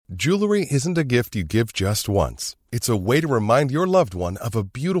Jewelry isn't a gift you give just once. It's a way to remind your loved one of a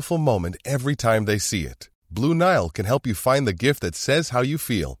beautiful moment every time they see it. Blue Nile can help you find the gift that says how you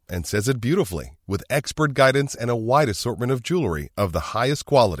feel and says it beautifully, with expert guidance and a wide assortment of jewelry of the highest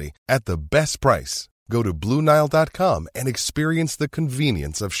quality at the best price. Go to BlueNile.com and experience the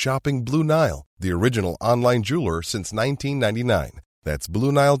convenience of shopping Blue Nile, the original online jeweler since 1999. That's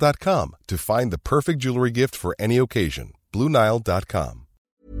BlueNile.com to find the perfect jewelry gift for any occasion. BlueNile.com.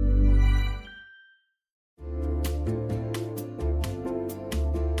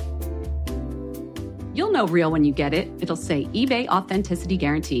 You'll know real when you get it. It'll say eBay Authenticity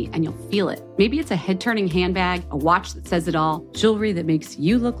Guarantee, and you'll feel it. Maybe it's a head-turning handbag, a watch that says it all, jewelry that makes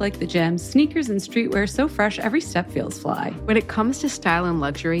you look like the gems, sneakers and streetwear so fresh every step feels fly. When it comes to style and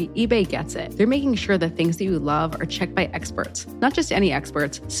luxury, eBay gets it. They're making sure the things that you love are checked by experts. Not just any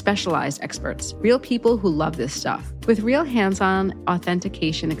experts, specialized experts. Real people who love this stuff. With real hands-on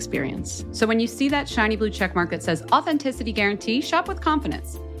authentication experience. So when you see that shiny blue checkmark that says Authenticity Guarantee, shop with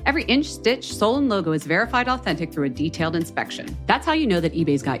confidence. Every inch, stitch, sole, and logo is verified authentic through a detailed inspection. That's how you know that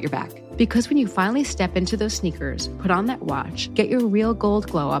eBay's got your back. Because when you finally step into those sneakers, put on that watch, get your real gold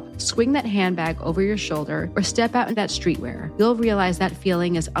glow up, swing that handbag over your shoulder, or step out in that streetwear, you'll realize that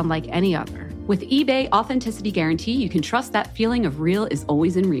feeling is unlike any other. With eBay Authenticity Guarantee, you can trust that feeling of real is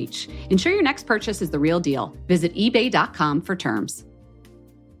always in reach. Ensure your next purchase is the real deal. Visit ebay.com for terms.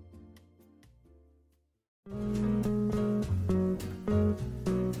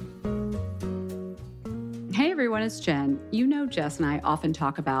 Hey everyone, it's Jen. You know Jess and I often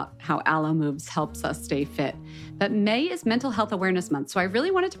talk about how Alo Moves helps us stay fit. But May is Mental Health Awareness Month, so I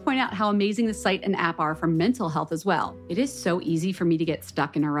really wanted to point out how amazing the site and app are for mental health as well. It is so easy for me to get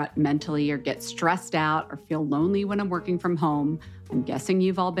stuck in a rut mentally or get stressed out or feel lonely when I'm working from home. I'm guessing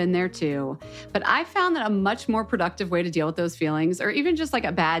you've all been there too. But I found that a much more productive way to deal with those feelings, or even just like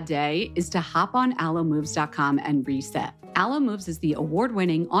a bad day, is to hop on alomoves.com and reset. Alo Moves is the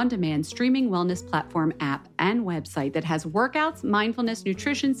award-winning, on-demand streaming wellness platform, app, and website that has workouts, mindfulness,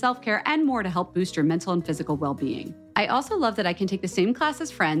 nutrition, self-care, and more to help boost your mental and physical well-being. I also love that I can take the same class as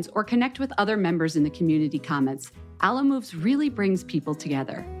friends or connect with other members in the community comments. Alo Moves really brings people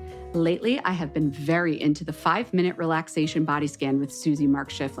together. Lately, I have been very into the 5-minute relaxation body scan with Susie Mark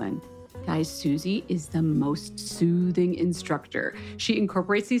Schifflin. Guys, Susie is the most soothing instructor. She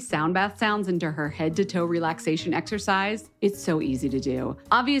incorporates these sound bath sounds into her head-to-toe relaxation exercise. It's so easy to do.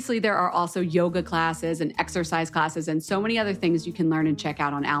 Obviously, there are also yoga classes and exercise classes and so many other things you can learn and check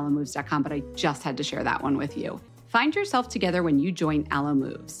out on alomoves.com, but I just had to share that one with you. Find yourself together when you join Alo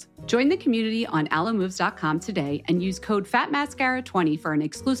Moves. Join the community on alomoves.com today and use code FATMASCARA20 for an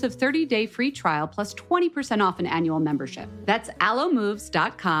exclusive 30-day free trial plus 20% off an annual membership. That's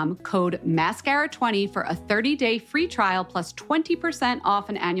alomoves.com, code MASCARA20 for a 30-day free trial plus 20% off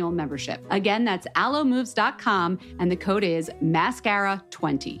an annual membership. Again, that's alomoves.com and the code is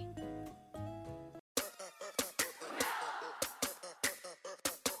MASCARA20.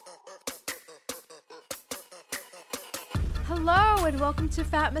 Hello and welcome to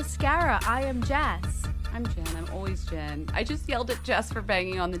Fat Mascara. I am Jess. I'm Jen. I'm always Jen. I just yelled at Jess for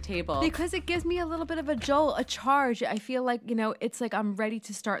banging on the table. Because it gives me a little bit of a jolt, a charge. I feel like, it's like I'm ready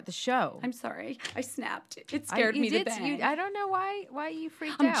to start the show. I'm sorry. I snapped. It scared me to bang. I don't know why you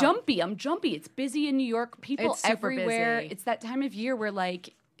freaked out. I'm jumpy. It's busy in New York. People everywhere. Busy. It's that time of year where,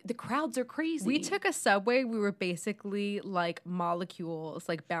 the crowds are crazy. We took a subway. We were basically like molecules,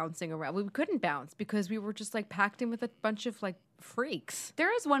 bouncing around. We couldn't bounce because we were just packed in with a bunch of freaks.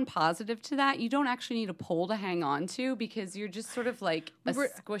 There is one positive to that. You don't actually need a pole to hang on to because you're just sort of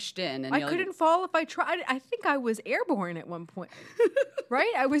squished in. And I couldn't fall if I tried. I think I was airborne at one point.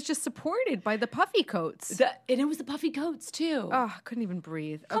 Right? I was just supported by the puffy coats. And it was the puffy coats too. Oh, I couldn't even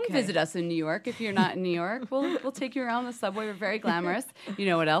breathe. Come visit us in New York if you're not in New York. We'll take you around the subway. We're very glamorous. You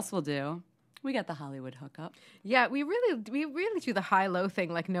know what else we'll do? We got the Hollywood hookup. Yeah, we really do the high-low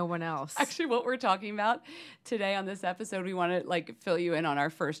thing like no one else. Actually, what we're talking about today on this episode, we want to fill you in on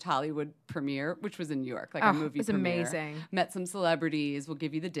our first Hollywood premiere, which was in New York, our movie premiere. It was amazing. Met some celebrities. We'll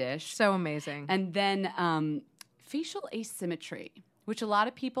give you the dish. So amazing. And then facial asymmetry, which a lot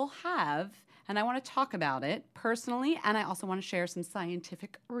of people have. And I want to talk about it personally, and I also want to share some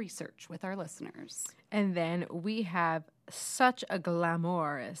scientific research with our listeners. And then we have such a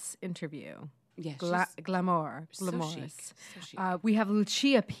glamorous interview. Yes, glamorous. So chic. We have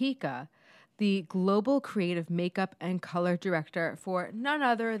Lucia Pica, the global creative makeup and color director for none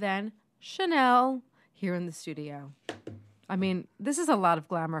other than Chanel, here in the studio. I mean, this is a lot of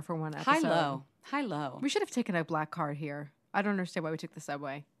glamour for one episode. High low. We should have taken a black card here. I don't understand why we took the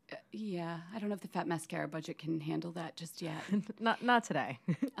subway. Yeah, I don't know if the Fat Mascara budget can handle that just yet. Not today.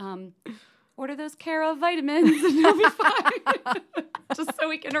 Order those Cara vitamins and you'll be fine. Just so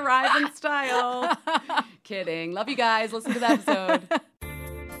we can arrive in style. Kidding. Love you guys. Listen to the episode.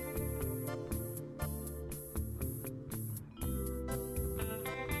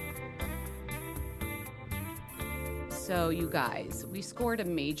 So, you guys, we scored a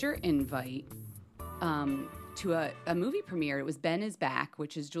major invite to a movie premiere. It was Ben is Back,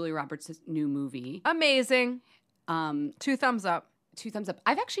 which is Julia Roberts' new movie. Amazing. 2 thumbs up. 2 thumbs up.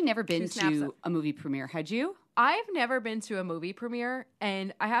 I've actually never been to a movie premiere. Had you? I've never been to a movie premiere,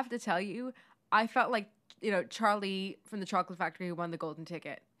 and I have to tell you, I felt like, Charlie from the Chocolate Factory who won the golden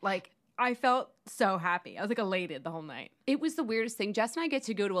ticket. Like, I felt so happy. I was like elated the whole night. It was the weirdest thing. Jess and I get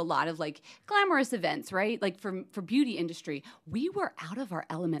to go to a lot of like glamorous events, right? Like for beauty industry. We were out of our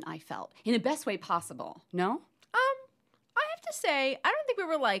element, I felt, in the best way possible. No? I have to say, I don't think we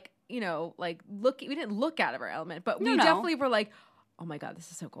were like, we didn't look out of our element, but we No. definitely were like, oh my God,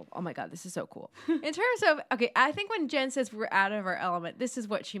 this is so cool. Oh my God, this is so cool. In terms of, okay, I think when Jen says we're out of our element, this is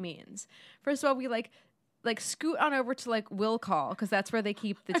what she means. First of all, we like scoot on over to like Will Call because that's where they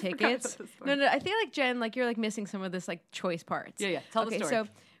keep the tickets. No, I think like Jen, like you're like missing some of this like choice parts. Yeah. Tell the story. So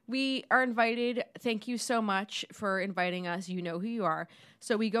we are invited. Thank you so much for inviting us. You know who you are.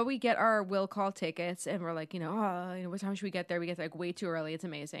 So we get our Will Call tickets, and we're like, what time should we get there? We get there like way too early. It's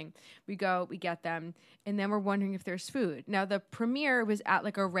amazing. We go, we get them, and then we're wondering if there's food. Now the premiere was at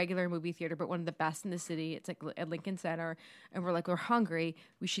like a regular movie theater, but one of the best in the city. It's like at Lincoln Center, and we're like, we're hungry.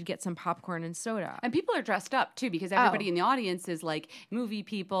 We should get some popcorn and soda. And people are dressed up too because everybody in the audience is like movie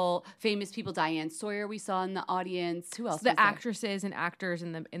people, famous people. Diane Sawyer we saw in the audience. Who else? The actresses and actors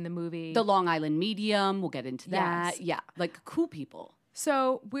in the movie. The Long Island Medium. We'll get into that. Yes. Yeah, like cool people.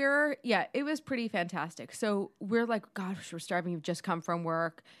 So it was pretty fantastic. So we're like, gosh, we're starving. We've just come from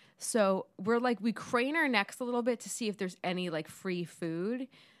work. So we're like, we crane our necks a little bit to see if there's any like free food.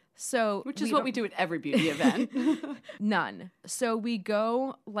 So Which is what we do at every beauty event. None. So we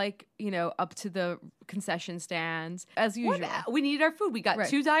go like, up to the concession stands as usual. We needed our food. We got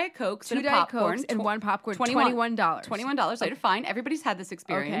 2 Diet Cokes, 2 and Diet popcorn, Cokes, and 1 popcorn. $21. $21. Later, fine. Everybody's had this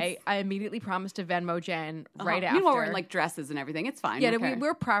experience. Okay. I immediately promised to Venmo Jen right after. Meanwhile, we're in like dresses and everything. It's fine. Yeah,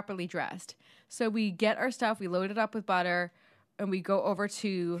 we're properly dressed. So we get our stuff, we load it up with butter, and we go over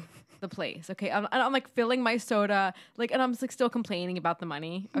to the place. Okay, I'm like filling my soda, like, and I'm like still complaining about the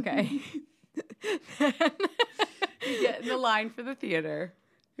money. Okay, You get in the line for the theater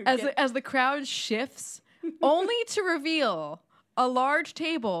as the crowd shifts, only to reveal a large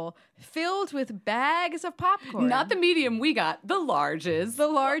table filled with bags of popcorn. Not the medium we got, the larges. The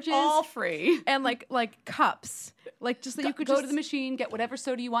larges, all free, and like cups, like just that you could go to the machine, get whatever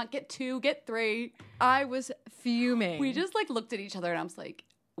soda you want, get 2, get 3. I was fuming. We just like looked at each other, and I was like,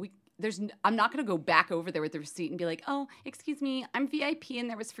 I'm not going to go back over there with the receipt and be like, oh, excuse me, I'm VIP and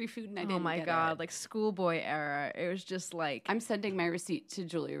there was free food and I didn't get it. Oh my God, like schoolboy era. It was just like... I'm sending my receipt to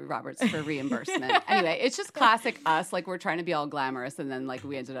Julia Roberts for reimbursement. Anyway, it's just classic us. Like we're trying to be all glamorous and then like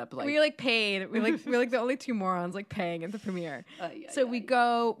we ended up like... We like paid. We're like the only 2 morons like paying at the premiere. We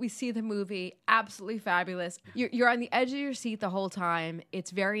go, we see the movie. Absolutely fabulous. You're on the edge of your seat the whole time.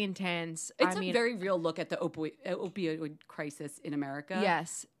 It's very intense. It's a very real look at the opioid crisis in America.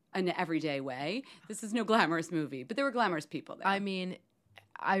 Yes. In an everyday way. This is no glamorous movie, but there were glamorous people there. I mean,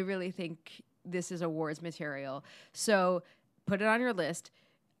 I really think this is awards material. So put it on your list.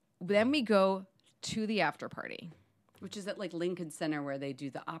 Then we go to the after party. Which is at like Lincoln Center where they do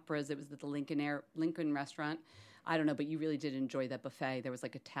the operas. It was at the Lincoln restaurant. I don't know, but you really did enjoy that buffet. There was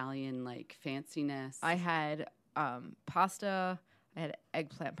like Italian like fanciness. I had pasta. I had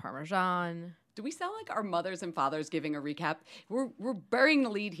eggplant parmesan. Do we sound like our mothers and fathers giving a recap? We're burying the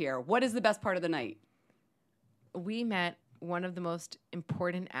lead here. What is the best part of the night? We met one of the most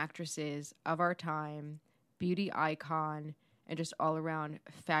important actresses of our time, beauty icon, and just all around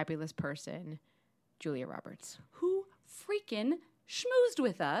fabulous person, Julia Roberts. Who freaking schmoozed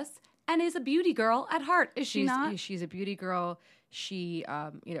with us and is a beauty girl at heart, is she not? She's a beauty girl. She,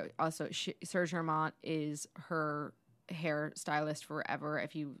 also Serge Hermant is her hair stylist forever.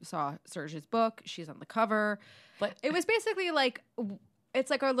 If you saw Serge's book, she's on the cover. But it was basically like, it's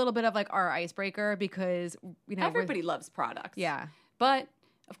like our little bit of like our icebreaker because, everybody loves products. Yeah. But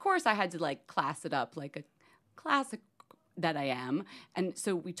of course I had to like class it up like a classic that I am. And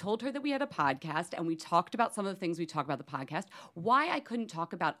so we told her that we had a podcast and we talked about some of the things we talk about the podcast. Why I couldn't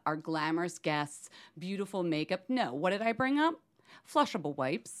talk about our glamorous guests, beautiful makeup. No. What did I bring up? Flushable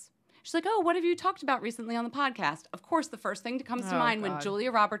wipes. She's like, oh, what have you talked about recently on the podcast? Of course, the first thing that comes to mind when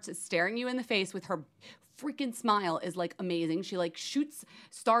Julia Roberts is staring you in the face with her freaking smile is like amazing. She like shoots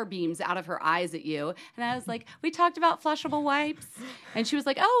star beams out of her eyes at you. And I was like, we talked about flushable wipes. And she was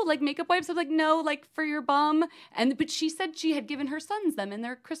like, oh, like makeup wipes? I was like, no, like for your bum. But she said she had given her sons them in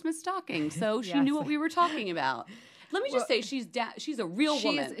their Christmas stocking. So she knew what we were talking about. Let me just say, she's a real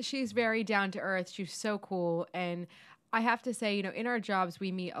woman. She's very down to earth. She's so cool. And I have to say, in our jobs,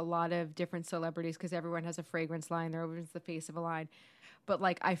 we meet a lot of different celebrities because everyone has a fragrance line. They're always the face of a line. But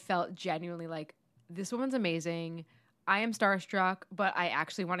like, I felt genuinely like, this woman's amazing. I am starstruck, but I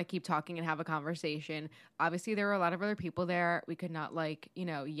actually want to keep talking and have a conversation. Obviously, there were a lot of other people there. We could not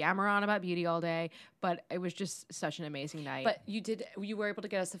yammer on about beauty all day, but it was just such an amazing night. But you were able to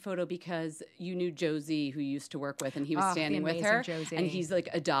get us a photo because you knew Josie, who you used to work with, and he was standing with her. Josie. And he's like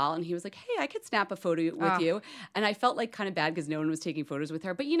a doll, and he was like, hey, I could snap a photo with you. And I felt like kind of bad because no one was taking photos with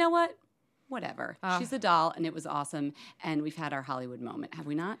her. But you know what? Whatever. She's a doll, and it was awesome. And we've had our Hollywood moment, have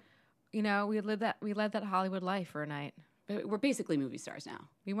we not? We led that Hollywood life for a night. But we're basically movie stars now.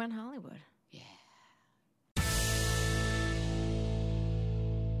 We went Hollywood. Yeah.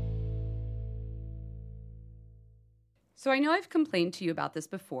 So I know I've complained to you about this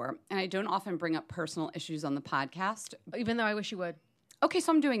before, and I don't often bring up personal issues on the podcast. Even though I wish you would. Okay,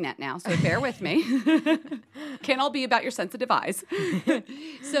 so I'm doing that now, so bear with me. Can't all be about your sensitive eyes.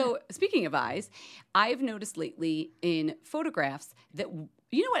 So speaking of eyes, I've noticed lately in photographs that,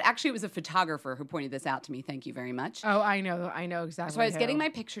 you know what, actually it was a photographer who pointed this out to me. Thank you very much. Oh, I know exactly. So I was getting my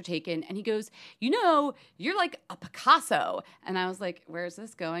picture taken, and he goes, you're like a Picasso. And I was like, where is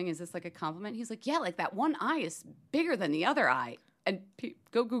this going? Is this like a compliment? He's like, yeah, like that one eye is bigger than the other eye. And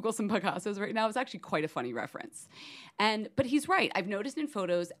go Google some Picassos right now. It's actually quite a funny reference. But he's right. I've noticed in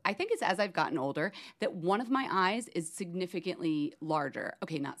photos, I think it's as I've gotten older, that one of my eyes is significantly larger.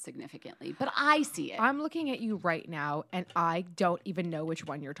 Okay, not significantly, but I see it. I'm looking at you right now, and I don't even know which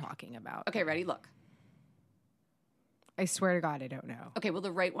one you're talking about. Okay, ready? Look. I swear to God, I don't know. Okay, well,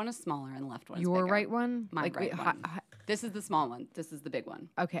 the right one is smaller and the left one is Your bigger. right one? My right one. This is the small one. This is the big one.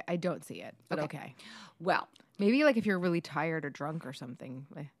 Okay, I don't see it, but okay. Well. Maybe like if you're really tired or drunk or something.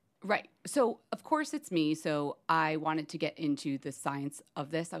 Right. So, of course, it's me. So I wanted to get into the science of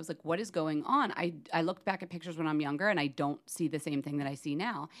this. I was like, what is going on? I looked back at pictures when I'm younger, and I don't see the same thing that I see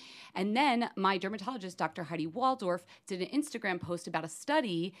now. And then my dermatologist, Dr. Heidi Waldorf, did an Instagram post about a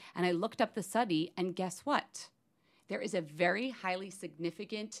study, and I looked up the study, and guess what? There is a very highly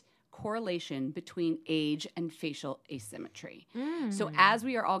significant correlation between age and facial asymmetry. So as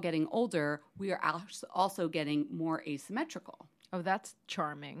we are all getting older, we are also getting more asymmetrical. Oh, that's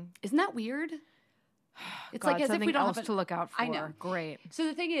charming. Isn't that weird? It's God, like as if we don't have to look out for. I know. Great. So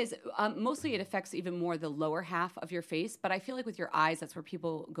the thing is, mostly it affects even more the lower half of your face, but I feel like with your eyes, that's where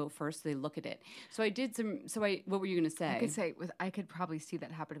people go first. They look at it. So I did some. What were you going to say? I could probably see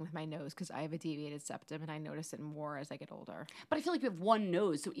that happening with my nose because I have a deviated septum, and I notice it more as I get older. But I feel like we have one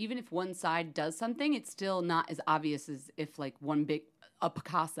nose, so even if one side does something, it's still not as obvious as if like a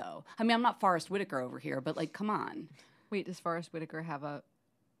Picasso. I mean, I'm not Forrest Whitaker over here, but like, come on. Wait, does Forrest Whitaker have a?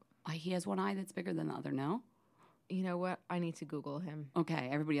 He has one eye that's bigger than the other, no? You know what? I need to Google him. Okay,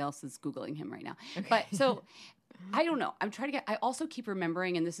 everybody else is Googling him right now. Okay. But so, I don't know. I also keep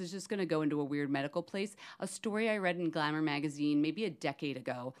remembering, and this is just going to go into a weird medical place, a story I read in Glamour magazine maybe a decade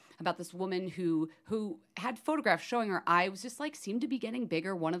ago about this woman who had photographs showing her eye was just like seemed to be getting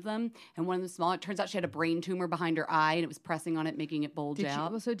bigger, one of them, and one of them smaller. It turns out she had a brain tumor behind her eye, and it was pressing on it, making it bulge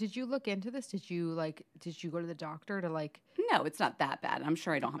out. So did you look into this? Did you go to the doctor to like? No, it's not that bad. I'm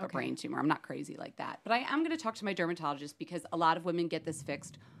sure I don't have a brain tumor. I'm not crazy like that. But I am going to talk to my dermatologist because a lot of women get this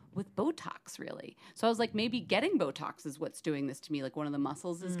fixed with Botox, really. So I was like, maybe getting Botox is what's doing this to me. Like one of the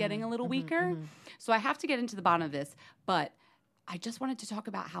muscles is getting a little weaker. So I have to get into the bottom of this. But I just wanted to talk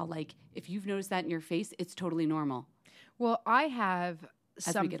about how, like, if you've noticed that in your face, it's totally normal. Well, I have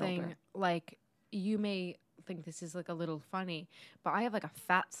as we get older. Like, you may think this is like a little funny, but I have like a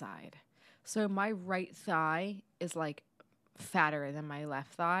fat side. So my right thigh is like fatter than my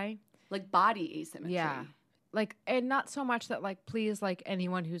left thigh. Like body asymmetry. Yeah. Like, and not so much that, like, please, like,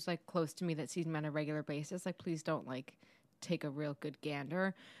 anyone who's, like, close to me that sees me on a regular basis, like, please don't, like, take a real good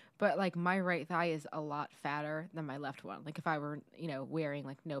gander. But, like, my right thigh is a lot fatter than my left one. Like, if I were, wearing,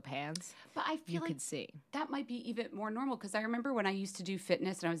 like, no pants, but I feel you like could see. That might be even more normal because I remember when I used to do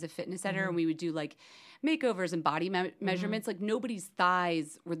fitness and I was a fitness editor and we would do, like, makeovers and body measurements. Like, nobody's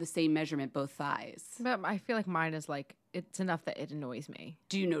thighs were the same measurement, both thighs. But I feel like mine is, like, it's enough that it annoys me.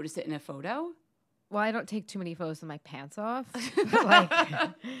 Do you notice it in a photo? Well, I don't take too many photos with my pants off. But like,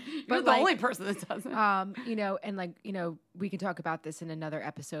 You're the only person that doesn't. you know, and like, you know, we can talk about this in another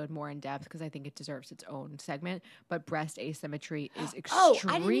episode more in depth because I think it deserves its own segment. But breast asymmetry is extremely,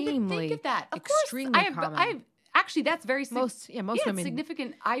 I didn't even think of that. Of extremely course, common. I have actually, that's very most it's women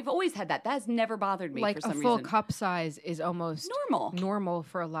significant. I've always had that. That has never bothered me like for some a full reason. cup size is almost Normal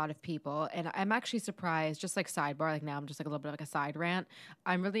for a lot of people, and I'm actually surprised. Just like sidebar, like now I'm just like a little bit like a side rant.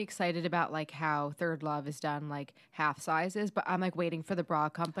 I'm really excited about like how Third Love is done like half sizes, but I'm like waiting for the bra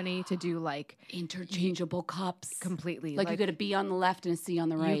company to do like interchangeable cups completely. Like you got a B on the left and a C on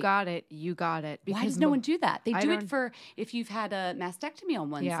the right. You got it. You got it. Why does no one do that? They do it for if you've had a mastectomy on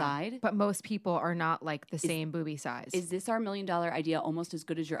one side. But most people are not like the same boobie size. Is this our $1 million idea almost as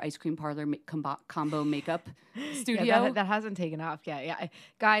good as your ice cream parlor combo makeup studio? Yeah, that hasn't taken off yet. Yeah,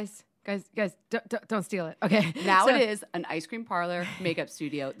 guys, don't steal it. Okay, now it is an ice cream parlor makeup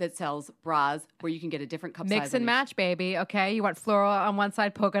studio that sells bras where you can get a different cup size. Mix and match, baby. Okay, you want floral on one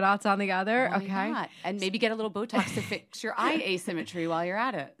side, polka dots on the other. Why okay, not? And maybe get a little Botox to fix your eye asymmetry while you're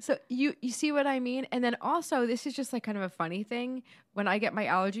at it. So you see what I mean? And then also, this is just like kind of a funny thing. When I get my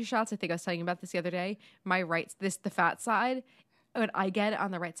allergy shots, I think I was telling you about this the other day. My the fat side, when I get it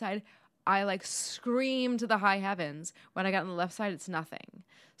on the right side, I like scream to the high heavens. When I got on the left side, it's nothing.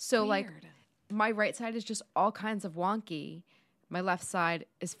 So like my right side is just all kinds of wonky. My left side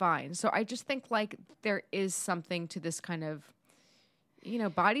is fine. So I just think like there is something to this kind of, you know,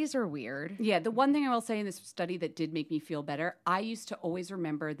 bodies are weird. Yeah, the one thing I will say in this study that did make me feel better, I used to always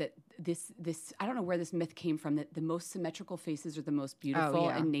remember that this I don't know where this myth came from, that the most symmetrical faces are the most beautiful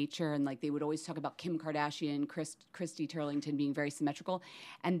in nature. And like they would always talk about Kim Kardashian, Christy Turlington being very symmetrical.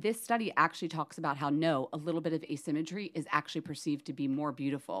 And this study actually talks about how a little bit of asymmetry is actually perceived to be more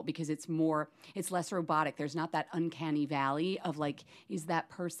beautiful because it's less robotic. There's not that uncanny valley of like, is that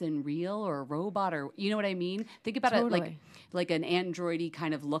person real or a robot, or you know what I mean? Think about it like an android-y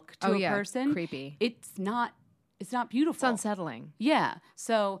kind of look to a person. Creepy. It's not beautiful. It's unsettling. Yeah.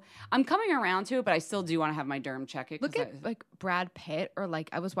 So I'm coming around to it, but I still do want to have my derm check it. Look at like Brad Pitt, or like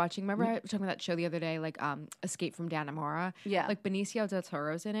I was watching, remember I was talking about that show the other day, like Escape from Dannemora? Yeah. Like Benicio del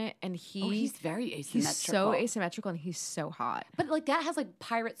Toro's in it, and he's very asymmetrical. He's so asymmetrical and he's so hot. But like that has like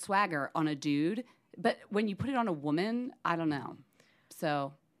pirate swagger on a dude, but when you put it on a woman, I don't know.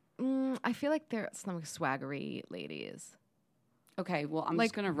 So I feel like there's some swaggery ladies. Okay, well, I'm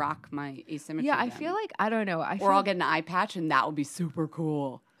just going to rock my asymmetry. Yeah, then. I feel like, I don't know. Or I'll get an eye patch, and that would be super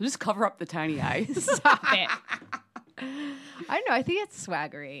cool. Just cover up the tiny eye. Stop it. I don't know. I think it's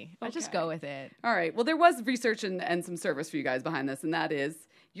swaggery. Okay. I'll just go with it. All right. Well, there was research and some service for you guys behind this, and that is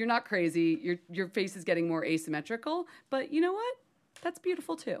you're not crazy. Your face is getting more asymmetrical, but you know what? That's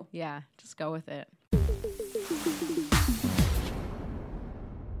beautiful, too. Yeah, just go with it.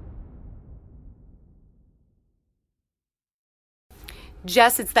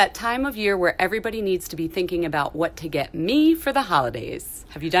 Jess, it's that time of year where everybody needs to be thinking about what to get me for the holidays.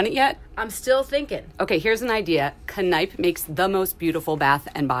 Have you done it yet? I'm still thinking. Okay, here's an idea. Knipe makes the most beautiful bath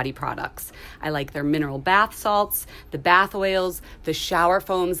and body products. I like their mineral bath salts, the bath oils, the shower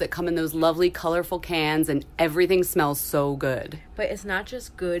foams that come in those lovely colorful cans, and everything smells so good. But it's not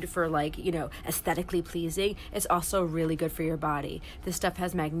just good for like, you know, aesthetically pleasing. It's also really good for your body. This stuff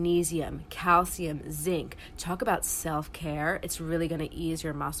has magnesium, calcium, zinc. Talk about self-care. It's really going to ease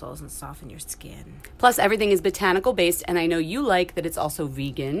your muscles and soften your skin. Plus, everything is botanical based, and I know you like that it's also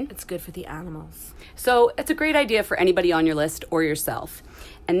vegan. It's good for the animals. So it's a great idea for anybody on your list or yourself.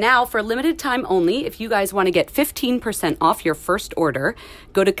 And now, for a limited time only, if you guys want to get 15% off your first order,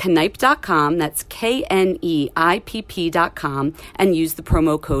 go to Knipe.com, that's KNEIPP.com, and use the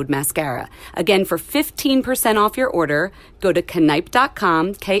promo code mascara. Again, for 15% off your order, go to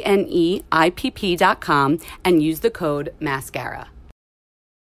Knipe.com, KNEIPP.com, and use the code mascara.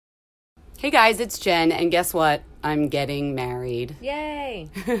 Hey guys, it's Jen, and guess what? I'm getting married. Yay!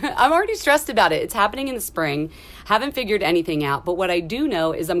 I'm already stressed about it. It's happening in the spring. Haven't figured anything out, but what I do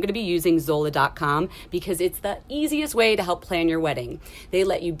know is I'm going to be using Zola.com because it's the easiest way to help plan your wedding. They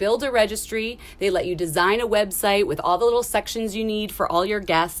let you build a registry, they let you design a website with all the little sections you need for all your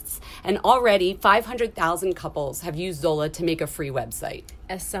guests, and already 500,000 couples have used Zola to make a free website.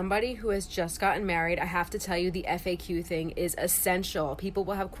 As somebody who has just gotten married, I have to tell you the FAQ thing is essential. People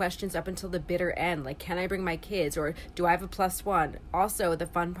will have questions up until the bitter end, like, can I bring my kids? size, or do I have a +1? Also, the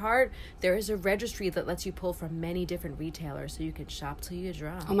fun part, there is a registry that lets you pull from many different retailers so you can shop till you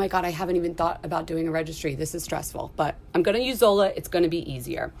drop. Oh my God, I haven't even thought about doing a registry. This is stressful, but I'm going to use Zola. It's going to be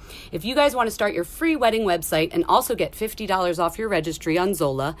easier. If you guys want to start your free wedding website and also get $50 off your registry on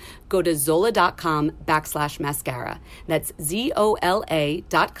Zola, go to zola.com/mascara. That's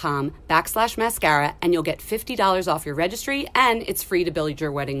ZOLA.com/mascara, and you'll get $50 off your registry, and it's free to build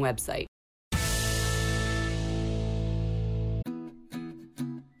your wedding website.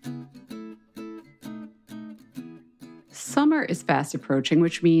 Summer is fast approaching,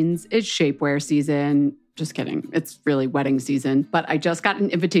 which means it's shapewear season. Just kidding. It's really wedding season. But I just got an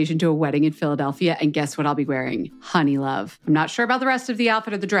invitation to a wedding in Philadelphia, and guess what I'll be wearing? Honey Love. I'm not sure about the rest of the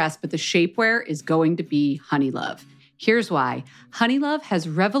outfit or the dress, but the shapewear is going to be Honey Love. Here's why. Honey Love has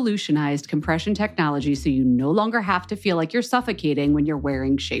revolutionized compression technology so you no longer have to feel like you're suffocating when you're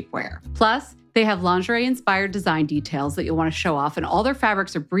wearing shapewear. Plus, they have lingerie-inspired design details that you'll want to show off, and all their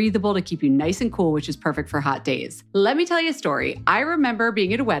fabrics are breathable to keep you nice and cool, which is perfect for hot days. Let me tell you a story. I remember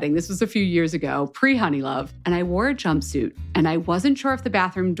being at a wedding, this was a few years ago, pre-Honey Love, and I wore a jumpsuit, and I wasn't sure if the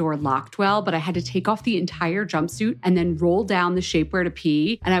bathroom door locked well, but I had to take off the entire jumpsuit and then roll down the shapewear to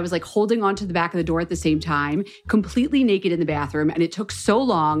pee, and I was like holding onto the back of the door at the same time, completely naked in the bathroom, and it took so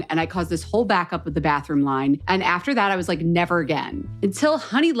long, and I caused this whole backup of the bathroom line, and after that, I was like, never again. Until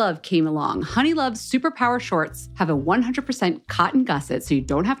Honey Love came along. Honey Love's Superpower shorts have a 100% cotton gusset, so you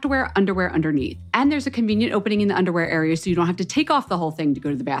don't have to wear underwear underneath. And there's a convenient opening in the underwear area, so you don't have to take off the whole thing to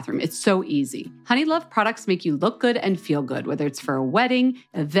go to the bathroom. It's so easy. Honey Love products make you look good and feel good, whether it's for a wedding,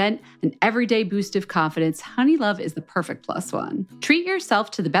 event, an everyday boost of confidence. Honey Love is the perfect +1. Treat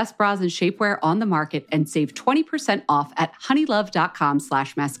yourself to the best bras and shapewear on the market and save 20% off at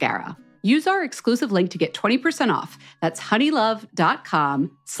honeylove.com/mascara. Use our exclusive link to get 20% off. That's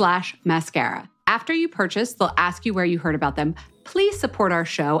honeylove.com/mascara. After you purchase, they'll ask you where you heard about them. Please support our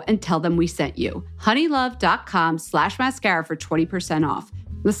show and tell them we sent you. honeylove.com/mascara for 20% off.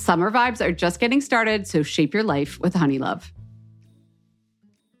 The summer vibes are just getting started, so shape your life with Honey Love.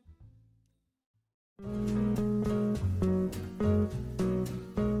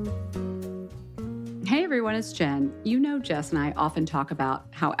 Hey everyone, it's Jen. You know Jess and I often talk about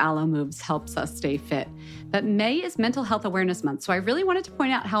how Alo Moves helps us stay fit. But May is Mental Health Awareness Month, so I really wanted to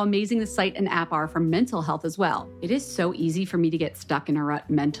point out how amazing the site and app are for mental health as well. It is so easy for me to get stuck in a rut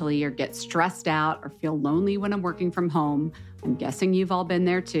mentally or get stressed out or feel lonely when I'm working from home. I'm guessing you've all been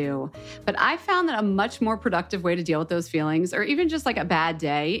there too. But I found that a much more productive way to deal with those feelings, or even just like a bad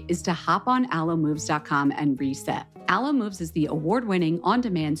day, is to hop on alomoves.com and reset. Alo Moves is the award-winning,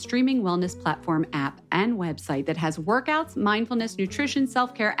 on-demand streaming wellness platform, app, and website that has workouts, mindfulness, nutrition,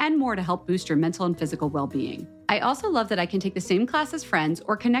 self-care, and more to help boost your mental and physical well-being. I also love that I can take the same class as friends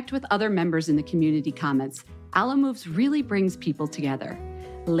or connect with other members in the community comments. Alo Moves really brings people together.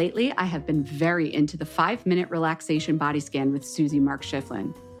 Lately, I have been very into the 5-minute relaxation body scan with Susie Mark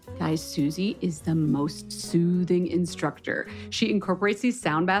Schifflin. Guys, Susie is the most soothing instructor. She incorporates these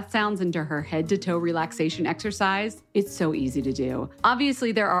sound bath sounds into her head-to-toe relaxation exercise. It's so easy to do.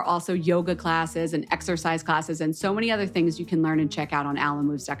 Obviously, there are also yoga classes and exercise classes and so many other things you can learn and check out on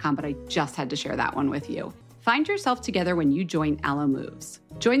alomoves.com, but I just had to share that one with you. Find yourself together when you join Alo Moves.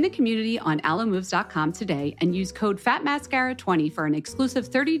 Join the community on alomoves.com today and use code FATMASCARA20 for an exclusive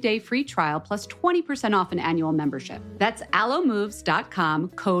 30-day free trial plus 20% off an annual membership. That's alomoves.com,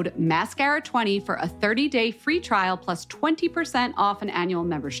 code MASCARA20 for a 30-day free trial plus 20% off an annual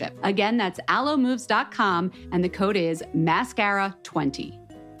membership. Again, that's alomoves.com and the code is MASCARA20.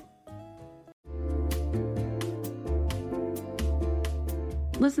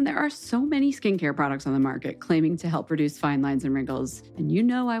 Listen, there are so many skincare products on the market claiming to help reduce fine lines and wrinkles, and you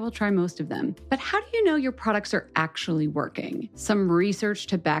know I will try most of them. But how do you know your products are actually working? Some research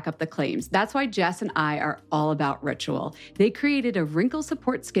to back up the claims. That's why Jess and I are all about Ritual. They created a wrinkle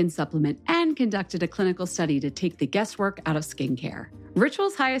support skin supplement and conducted a clinical study to take the guesswork out of skincare.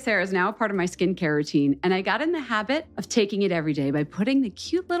 Ritual's Hyacera is now a part of my skincare routine, and I got in the habit of taking it every day by putting the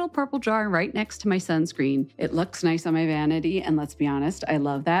cute little purple jar right next to my sunscreen. It looks nice on my vanity, and let's be honest, I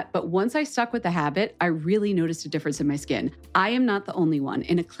love that. But once I stuck with the habit, I really noticed a difference in my skin. I am not the only one.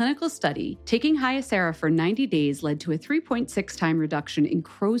 In a clinical study, taking Hyacera for 90 days led to a 3.6 time reduction in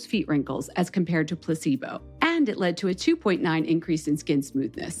crow's feet wrinkles as compared to placebo. And and it led to a 2.9 increase in skin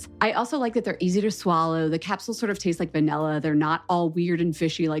smoothness. I also like that they're easy to swallow. The capsules sort of taste like vanilla. They're not all weird and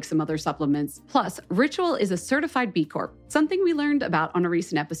fishy like some other supplements. Plus, Ritual is a certified B Corp, something we learned about on a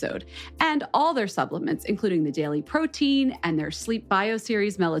recent episode. And all their supplements, including the daily protein and their Sleep Bio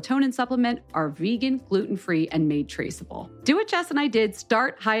Series melatonin supplement, are vegan, gluten-free, and made traceable. Do what Jess and I did.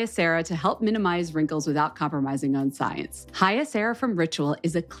 Start Hyacera to help minimize wrinkles without compromising on science. Hyacera from Ritual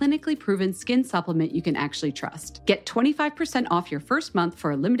is a clinically proven skin supplement you can actually trust. Get 25% off your first month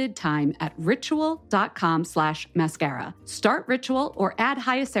for a limited time at ritual.com/mascara. Start Ritual or add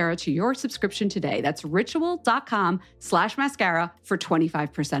Hyacera to your subscription today. That's ritual.com/mascara for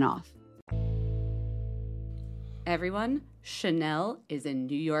 25% off. Everyone, Chanel is in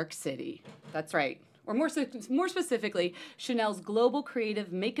New York City. That's right. Or more specifically, Chanel's global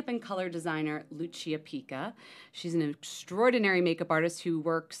creative makeup and color designer, Lucia Pica. She's an extraordinary makeup artist who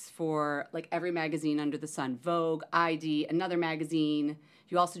works for like every magazine under the sun, Vogue, ID, another magazine.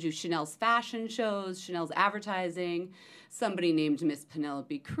 You also do Chanel's fashion shows, Chanel's advertising, somebody named Miss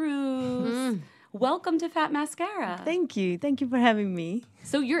Penelope Cruz. Welcome to Fat Mascara. Thank you. Thank you for having me.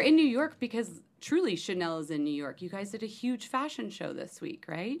 So you're in New York because truly Chanel is in New York. You guys did a huge fashion show this week,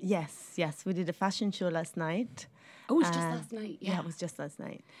 right? Yes. We did a fashion show last night. Oh, it was just last night. Yeah, it was just last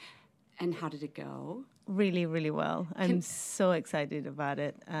night. And how did it go? Really, really well. I'm so excited about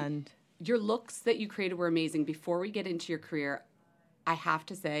it. And your looks that you created were amazing. Before we get into your career, I have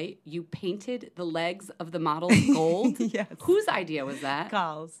to say, you painted the legs of the models gold. Yes. Whose idea was that?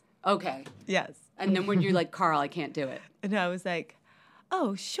 Carl's. Okay. Yes. And then when you're like, Carl, I can't do it. And I was like,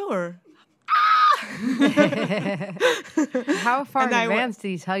 oh, sure. How far in advance did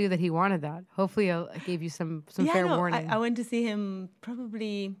he tell you that he wanted that? Hopefully I gave you some fair warning. I went to see him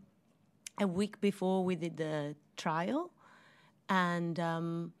probably a week before we did the trial. And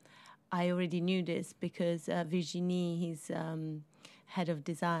I already knew this because Virginie, his head of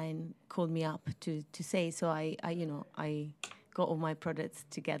design, called me up to say. So I got all my products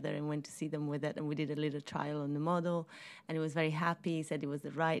together and went to see them with it. And we did a little trial on the model. And he was very happy. He said it was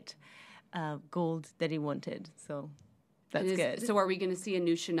the right gold that he wanted. So that's good. So are we going to see a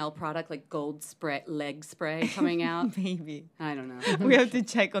new Chanel product like gold spray, leg spray coming out? Maybe. I don't know. We have to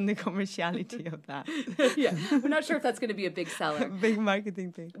check on the commerciality of that. Yeah. We're not sure if that's going to be a big seller. Big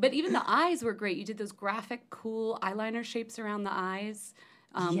marketing thing. But even the eyes were great. You did those graphic, cool eyeliner shapes around the eyes.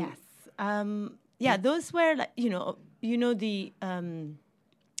 Yes. Yeah, those were like, the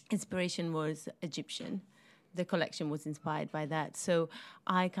inspiration was Egyptian. The collection was inspired by that. So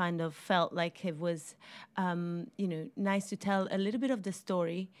I kind of felt like it was, nice to tell a little bit of the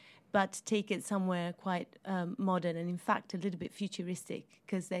story, but take it somewhere quite modern and, in fact, a little bit futuristic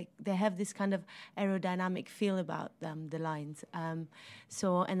because they have this kind of aerodynamic feel about them, the lines. And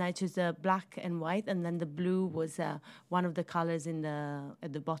I chose the black and white, and then the blue was one of the colors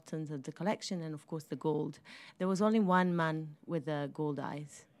at the bottoms of the collection, and, of course, the gold. There was only one man with gold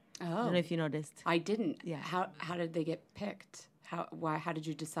eyes. Oh. I don't know if you noticed. I didn't. Yeah. How did they get picked? How did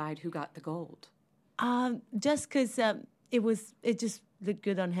you decide who got the gold? Just because it just looked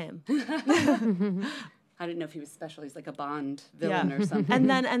good on him. I didn't know if he was special. He's like a Bond villain or something.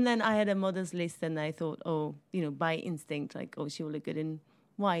 and then I had a models list, and I thought, by instinct, like, she will look good in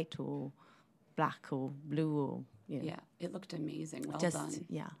white or black or blue or Yeah, it looked amazing. Well done.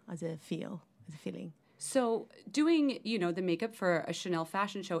 Yeah, as a feeling. So doing, the makeup for a Chanel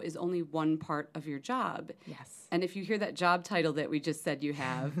fashion show is only one part of your job. Yes. And if you hear that job title that we just said you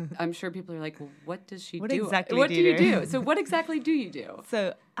have, I'm sure people are like, well, what does she do? What exactly do you do? do? So what exactly do you do?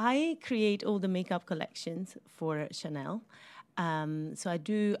 So I create all the makeup collections for Chanel. So I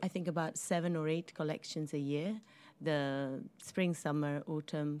think about 7 or 8 collections a year. The spring, summer,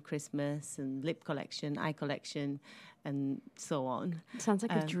 autumn, Christmas, and lip collection, eye collection, and so on. Sounds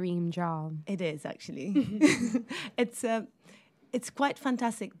like a dream job. It is, actually. It's quite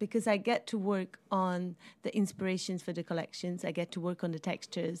fantastic because I get to work on the inspirations for the collections. I get to work on the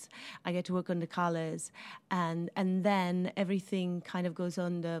textures. I get to work on the colors. And then everything kind of goes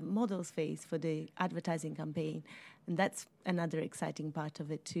on the model's face for the advertising campaign. And that's another exciting part of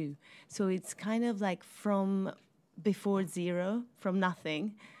it, too. So it's kind of like from before zero, from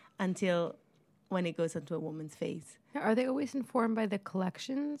nothing, until when it goes onto a woman's face. Are they always informed by the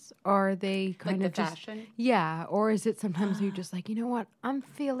collections, or are they kind of the fashion? Yeah, or is it sometimes you're just like, you know what, I'm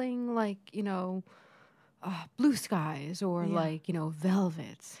feeling like, blue skies or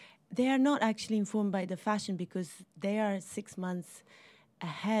velvets. They are not actually informed by the fashion because they are 6 months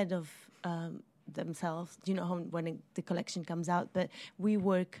ahead of themselves, when the collection comes out. But we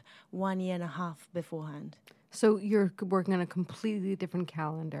work 1.5 years beforehand. So you're working on a completely different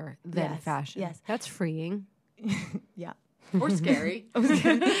calendar than fashion. Yes. That's freeing. yeah. Or scary.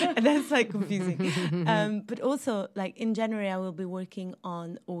 That's like confusing. But also, like in January, I will be working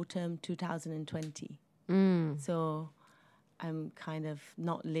on autumn 2020. So I'm kind of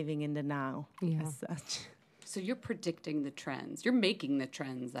not living in the now as such. So you're predicting the trends. You're making the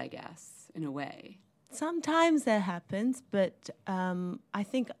trends, I guess, in a way. Sometimes that happens, but I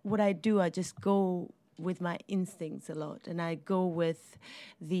think what I do, I just go with my instincts a lot. And I go with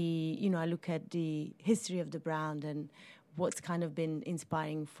I look at the history of the brand and what's kind of been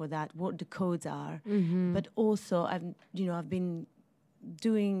inspiring for that, what the codes are. But also, I've been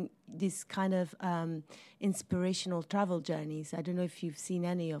doing this kind of inspirational travel journeys. I don't know if you've seen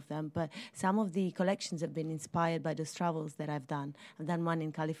any of them, but some of the collections have been inspired by those travels that I've done. I've done one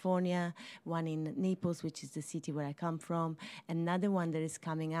in California, one in Naples, which is the city where I come from. Another one that is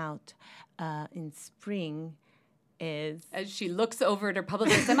coming out in spring is... As she looks over at her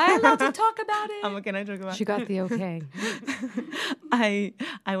publicist, am I allowed to talk about it? Can I talk about it? She got the okay. I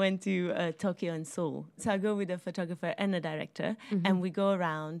went to Tokyo and Seoul. So I go with a photographer and a director, and we go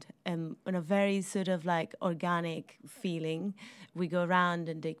around on a very sort of like organic feeling. We go around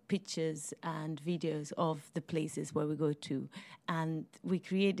and take pictures and videos of the places where we go to, and we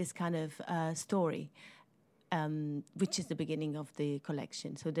create this kind of story. Which is the beginning of the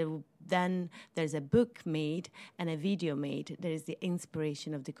collection. So then there's a book made and a video made. There is the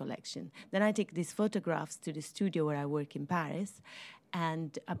inspiration of the collection. Then I take these photographs to the studio where I work in Paris,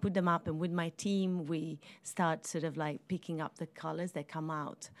 and I put them up, and with my team, we start sort of like picking up the colors that come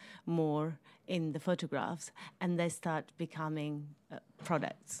out more in the photographs, and they start becoming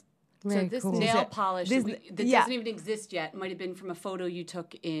products. So this nail polish that yeah. doesn't even exist yet might have been from a photo you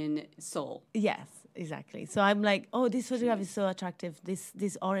took in Seoul. Yes, exactly. So I'm like, oh, this photograph is so attractive.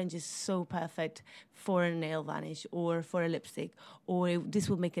 This orange is so perfect for a nail varnish or for a lipstick, or this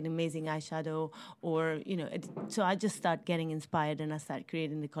will make an amazing eyeshadow, or, so I just start getting inspired and I start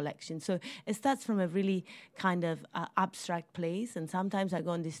creating the collection. So it starts from a really kind of abstract place, and sometimes I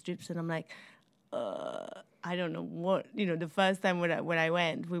go on these trips and I'm like, I don't know what, the first time when I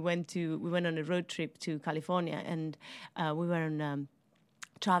went, we went on a road trip to California, and we were on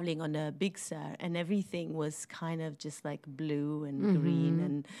traveling on a Big Sur, and everything was kind of just like blue and green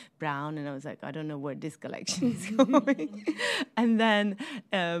and brown, and I was like, I don't know where this collection is going. And then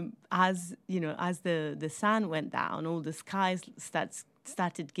as the sun went down, all the skies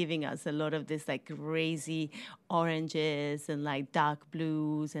started giving us a lot of this like crazy oranges and like dark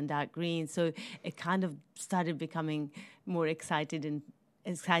blues and dark greens. So it kind of started becoming more exciting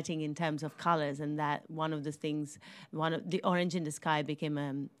in terms of colors, and that one of the orange in the sky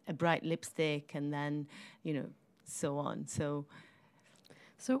became a bright lipstick, and then so on. So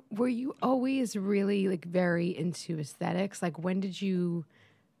were you always really like very into aesthetics? Like, when did you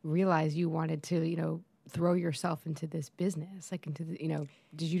realize you wanted to throw yourself into this business, like into the,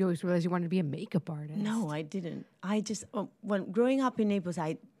 did you always realize you wanted to be a makeup artist? No, I didn't. I just, when growing up in Naples,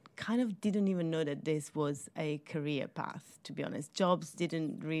 I kind of didn't even know that this was a career path, to be honest. Jobs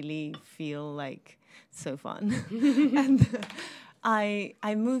didn't really feel like so fun. And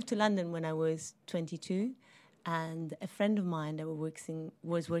I moved to London when I was 22, and a friend of mine that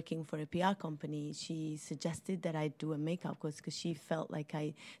was working for a PR company, she suggested that I do a makeup course because she felt like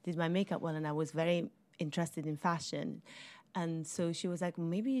I did my makeup well, and I was very interested in fashion. And so she was like,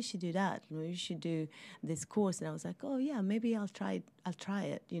 maybe you should do that. Maybe you should do this course. And I was like, oh yeah, maybe I'll try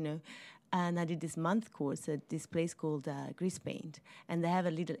it, And I did this month course at this place called Grease Paint. And they have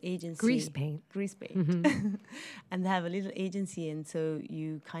a little agency. Grease Paint. Mm-hmm. And they have a little agency. And so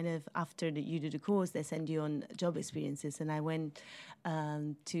you kind of, after you do the course, they send you on job experiences. And I went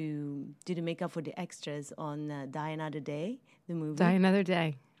to do the makeup for the extras on Die Another Day, the movie. Die Another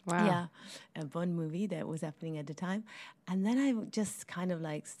Day. Wow. Yeah, a Bond movie that was happening at the time. And then I just kind of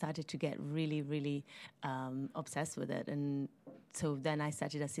like started to get really, really obsessed with it. And so then I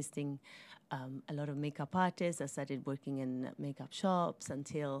started assisting a lot of makeup artists. I started working in makeup shops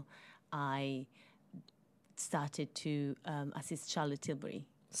until I started to assist Charlotte Tilbury.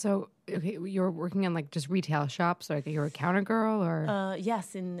 So, okay, you were working in like just retail shops, or like you were a counter girl, or?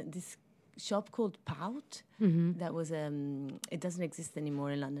 Yes, in this shop called Pout. Mm-hmm. That was it doesn't exist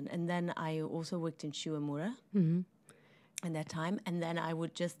anymore in London. And then I also worked in Shu Uemura at that time. And then I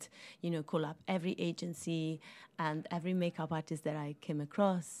would just call up every agency and every makeup artist that I came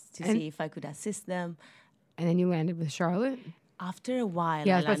across to see if I could assist them. And then you landed with Charlotte. After a while,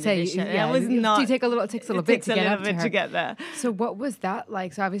 yeah, I was about to say, it takes a little bit to get there. So what was that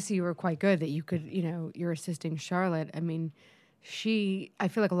like? So obviously you were quite good that you could, you're assisting Charlotte. I mean, I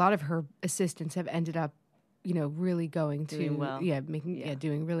feel like a lot of her assistants have ended up, really going doing well.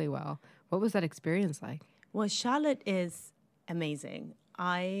 Doing really well. What was that experience like? Well, Charlotte is amazing.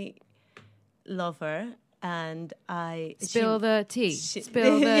 I love her, and Spill the tea.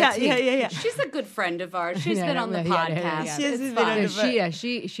 Spill the tea. Yeah. She's a good friend of ours. She's been on the podcast. She has It's been fun. on the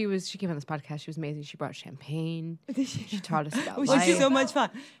She came on this podcast. She was amazing. She brought champagne. She taught us about which life. is so much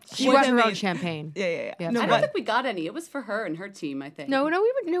fun. She brought her own champagne. Yeah. Yeah, No, I don't but think we got any. It was for her and her team, I think. No, we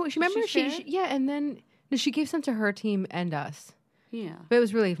would no. She remember she she share? and then she gave some to her team and us. Yeah. But it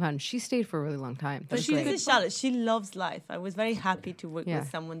was really fun. She stayed for a really long time. But That's she's great. a Charlotte. She loves life. I was very happy to work Yeah. with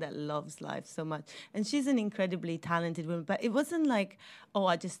someone that loves life so much. And she's an incredibly talented woman. But it wasn't like, oh,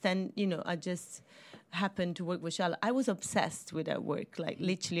 I just happened to work with Charlotte. I was obsessed with her work, like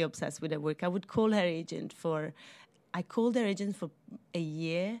literally obsessed with her work. I would call her agent for a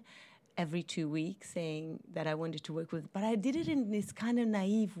year, every 2 weeks, saying that I wanted to work with. But I did it in this kind of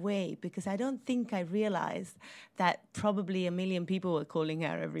naive way because I don't think I realized that probably 1 million people were calling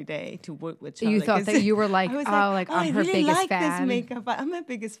her every day to work with Charlotte. You thought that you were like, I was I'm I her really biggest like fan. this makeup. I'm her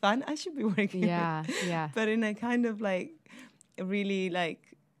biggest fan. I should be working Yeah, with yeah. But in a kind of like, really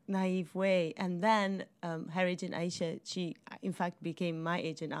like naive way. And then her agent, Aisha, she in fact became my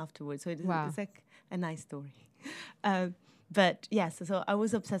agent afterwards. So it's like a nice story. But yes, so I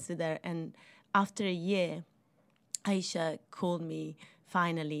was obsessed with her. And after a year, Aisha called me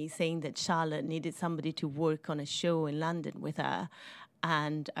finally saying that Charlotte needed somebody to work on a show in London with her.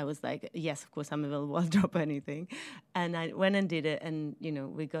 And I was like, yes, of course, I'm available. I'll drop anything. And I went and did it. And,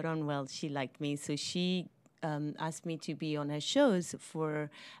 we got on well. She liked me. So she asked me to be on her shows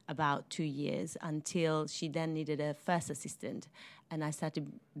for about 2 years until she then needed a first assistant. And I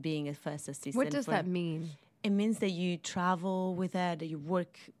started being a first assistant. What does that mean? It means that you travel with her, that you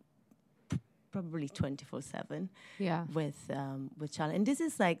work probably 24/7 with Charlotte. And this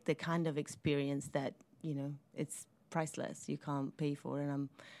is like the kind of experience that, it's priceless. You can't pay for. And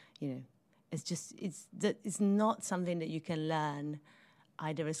it's not something that you can learn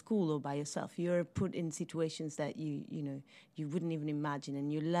either at school or by yourself. You're put in situations that you wouldn't even imagine,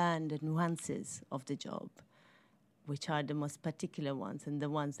 and you learn the nuances of the job, which are the most particular ones and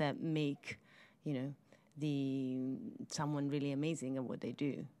the ones that make, someone really amazing at what they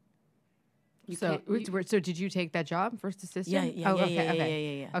do. So did you take that job, first assistant?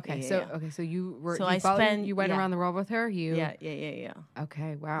 Yeah. Okay, so you were. So you went around the world with her. Yeah.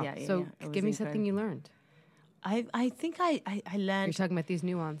 Okay, wow. Yeah, So it give was me something you learned. I think I learned. You're talking about these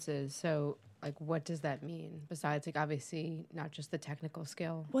nuances. So, like, what does that mean? Besides, like, obviously, not just the technical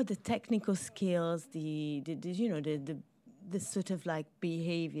skill. Well, the technical skills, the sort of like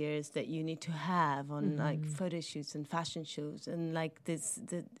behaviors that you need to have on like photo shoots and fashion shows, and like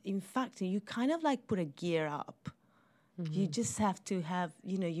in fact, you kind of like put a gear up. You just have to have,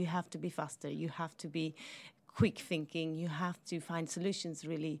 you have to be faster. You have to be quick thinking. You have to find solutions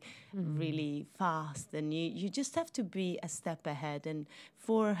really, really fast, and you just have to be a step ahead. And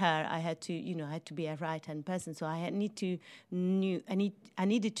for her, I had to be a right-hand person, so I needed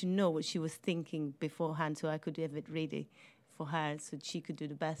to know what she was thinking beforehand, so I could have it ready for her, so she could do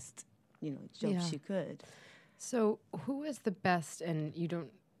the best, job she could. So, who is the best? And you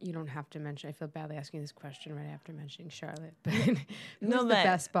don't have to mention. I feel badly asking this question right after mentioning Charlotte, but who's the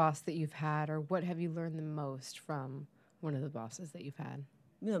best boss that you've had, or what have you learned the most from one of the bosses that you've had?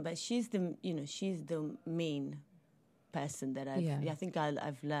 No, but she's the main person that I think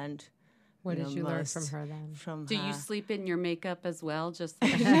I've learned. What did you learn from her then? Do you sleep in your makeup as well? Just no,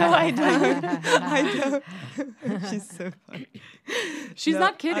 I don't. I don't. She's so funny. She's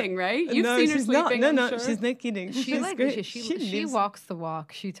not kidding, right? You've seen her sleeping. No, sure. she's not kidding. She's great. She walks the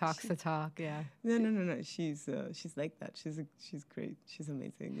walk. She talks the talk. Yeah. No. She's like that. She's great. She's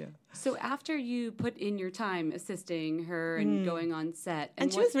amazing. Yeah. So after you put in your time assisting her and going on set,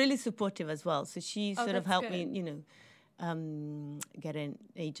 and she was really supportive as well. So she sort of helped good. me, get an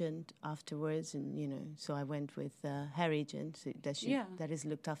agent afterwards, and so I went with her agent that has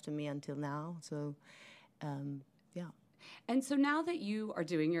looked after me until now. So, yeah. And so now that you are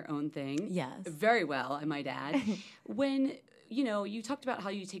doing your own thing, yes, very well, I might add. When you talked about how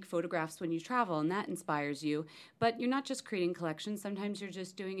you take photographs when you travel, and that inspires you. But you're not just creating collections. Sometimes you're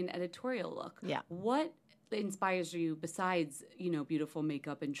just doing an editorial look. Yeah. What inspires you besides beautiful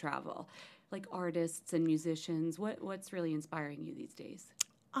makeup and travel? Like artists and musicians, what's really inspiring you these days?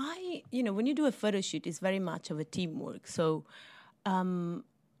 When you do a photo shoot, it's very much of a teamwork. So I'm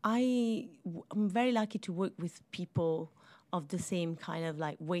very lucky to work with people of the same kind of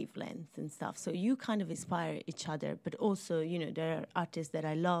like wavelength and stuff. So you kind of inspire each other. But also, there are artists that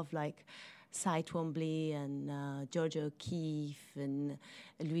I love, like Cy Twombly and Georgia O'Keeffe and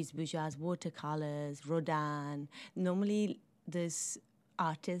Louise Bourgeois' watercolors, Rodin. Normally there's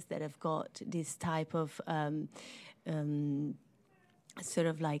artists that have got this type of sort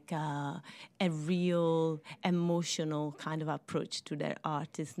of like a real emotional kind of approach to their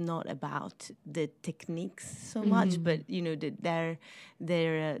art. Is not about the techniques so much, but their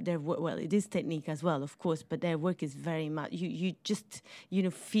work. Well, it is technique as well, of course, but their work is very much. You just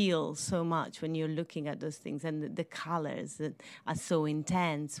feel so much when you're looking at those things, and the colors that are so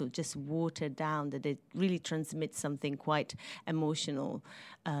intense or just watered down that it really transmits something quite emotional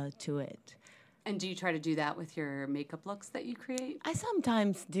to it. And do you try to do that with your makeup looks that you create? I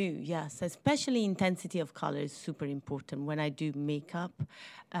sometimes do, yes. Especially intensity of color is super important when I do makeup.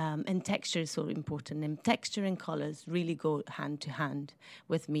 And texture is so important. And texture and colors really go hand to hand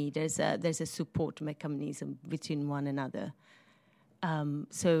with me. There's a support mechanism between one another.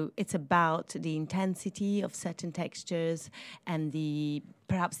 So it's about the intensity of certain textures and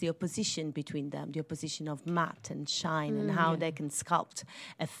perhaps the opposition between them, the opposition of matte and shine, and how they can sculpt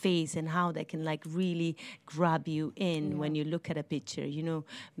a face and how they can like really grab you in when you look at a picture.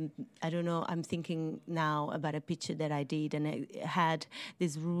 I don't know, I'm thinking now about a picture that I did, and it had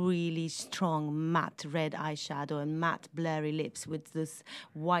this really strong matte red eyeshadow and matte blurry lips with those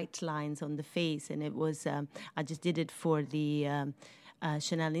white lines on the face. And it was, I just did it for the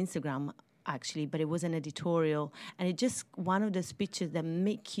Chanel Instagram, actually, but it was an editorial, and it just one of those pictures that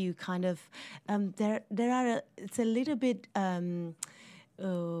make you kind of it's a little bit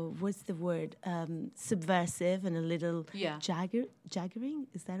what's the word, subversive and a little jaggering,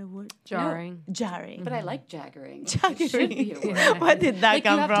 is that a word? Jarring. No. Jarring. But I like jaggering. Jaggering. It should be a word. Where did that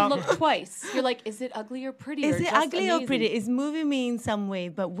come you from? have to look twice. You're like, is it ugly or pretty? Is or it just ugly amazing? or pretty? It's moving me in some way,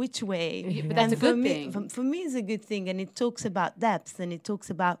 but which way? Yeah, but that's and a good thing. For me, it's a good thing, and it talks about depth, and it talks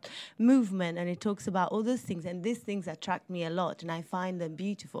about movement, and it talks about all those things, and these things attract me a lot, and I find them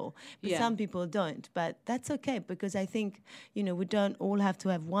beautiful. But some people don't, but that's okay, because I think, we don't all have to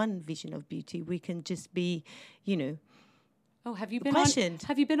have one vision of beauty. We can just be, Oh, have you been questioned.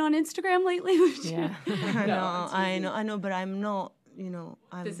 Have you been on Instagram lately? Yeah. I know, but I'm not.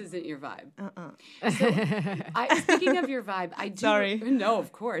 This isn't your vibe. So, speaking of your vibe, I do. Sorry. No,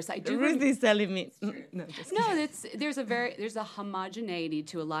 of course I do. Ruth is telling me. No, just No, there's a homogeneity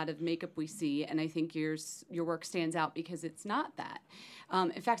to a lot of makeup we see, and I think your work stands out because it's not that.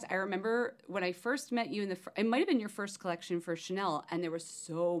 In fact, I remember when I first met you it might have been your first collection for Chanel, and there was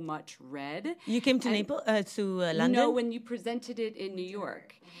so much red. You came to Naples, to London? No, when you presented it in New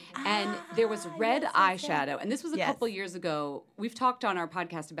York. And there was red eyeshadow. And this was a couple years ago. We've talked on our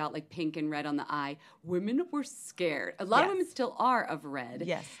podcast about like pink and red on the eye. Women were scared. A lot of women still are of red.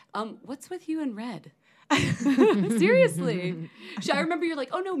 Yes. What's with you and red? Seriously. I remember you're like,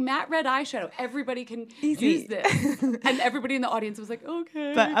 oh no, matte red eyeshadow. Everybody can use this. And everybody in the audience was like,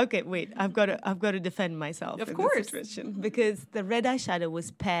 okay. But okay, wait, I've got to defend myself. Of course. This situation, because the red eyeshadow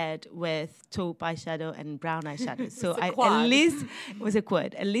was paired with taupe eyeshadow and brown eyeshadow. So at least it was a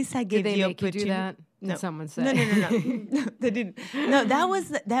quad. At least I gave Did they the make you do that? No. Did someone say? No. No, they didn't. No, that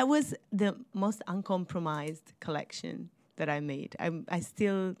was the most uncompromised collection that I made. I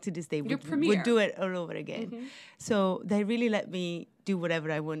still, to this day, would do it all over again. Mm-hmm. So they really let me do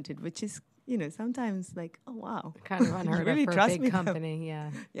whatever I wanted, which is, sometimes like, oh, wow. Kind of unheard really of for a big company, yeah.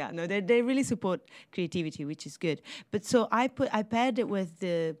 Yeah, no, they really support creativity, which is good. But so I paired it with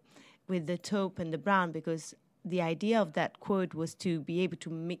the taupe and the brown, because the idea of that quote was to be able to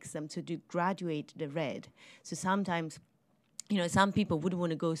mix them, to graduate the red. So sometimes, some people wouldn't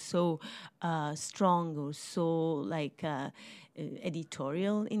want to go so strong or so like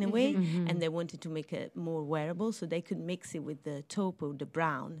editorial in a way, and they wanted to make it more wearable, so they could mix it with the taupe or the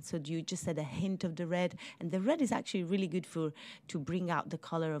brown. So you just had a hint of the red, and the red is actually really good to bring out the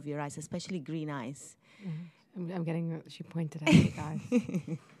color of your eyes, especially green eyes. Mm-hmm. I'm getting. She pointed at you guys.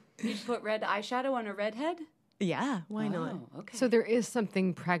 You put red eyeshadow on a redhead? Yeah, why not? Okay. So there is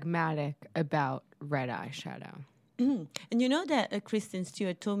something pragmatic about red eyeshadow. And you know that Kristen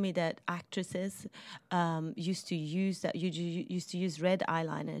Stewart told me that actresses used to use red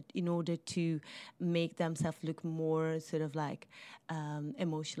eyeliner in order to make themselves look more sort of like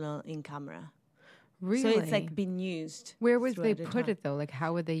emotional in camera. Really? So it's like been used. Where would they put it though? Like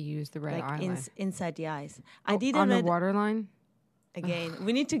how would they use the red eyeliner? Inside the eyes. I did on the waterline. Again,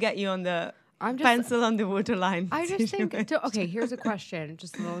 we need to get you on the pencil on the waterline. I just think. Okay, here's a question.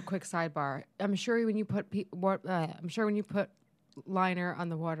 Just a little quick sidebar. I'm sure when you put liner on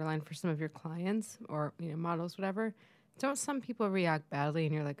the waterline for some of your clients or models, whatever, don't some people react badly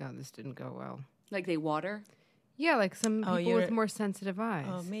and you're like, oh, this didn't go well? Like they water? Yeah, like some people with more sensitive eyes.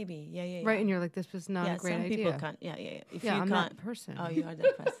 Oh, maybe. Yeah. Right, and you're like, this was not a great idea. People can't. Yeah. If you I'm can't, that person. Oh, you are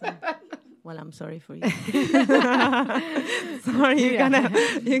that person. Well, I'm sorry for you. Sorry, you kind of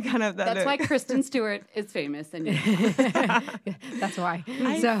that. That's look. why Kristen Stewart is famous, and That's why.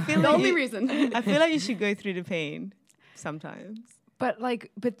 I feel the like only reason. I feel like you should go through the pain sometimes. But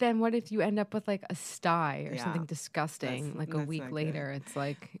then what if you end up with like a sty or Yeah. something disgusting like a that's week not later? It's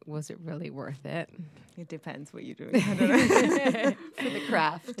like, was it really worth it? It depends what you're doing. I don't know. For the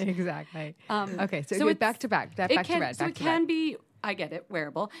craft. Exactly. Um, Okay, so, so good, it's- back to back. Back to red. So Back it to can red. be, I get it,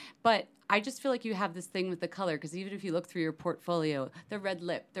 wearable, but I just feel like you have this thing with the color because even if you look through your portfolio, the red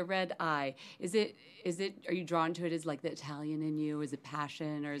lip, the red eye, are you drawn to it as like the Italian in you? Is it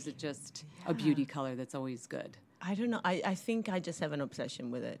passion or is it just a beauty color that's always good? I don't know. I think I just have an obsession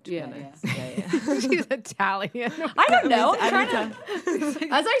with it. To be Yeah, honest. Yeah. She's Italian. I don't know. I'm trying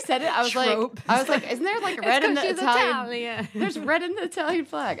to, as I said it, I was like, isn't there like red in the she's Italian? Italian. There's red in the Italian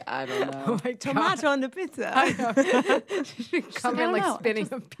flag. I don't know. Oh my God. Tomato on the pizza. Come I in don't like know. spinning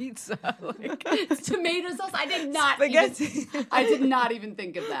a pizza. Like, It's tomato sauce. I did not. Spaghetti. I did not even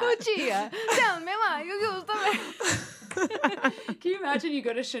think of that. Lucia, tell me why you use the Can you imagine you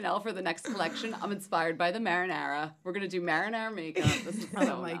go to Chanel for the next collection? I'm inspired by the marinara. We're gonna do marinara makeup. This is so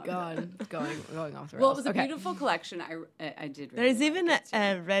Oh my not God, going off the rails. Well, it was a Okay. beautiful collection. I did. There Really is like even it, too.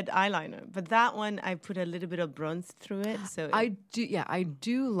 a red eyeliner, but that one I put a little bit of bronze through it. So I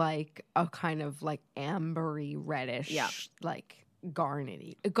do like a kind of like ambery reddish, Yeah. like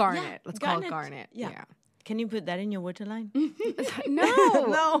garnety. Garnet. Yeah, Let's call it garnet. garnet. Yeah. Can you put that in your waterline? No,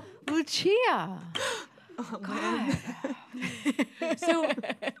 No. Lucia. So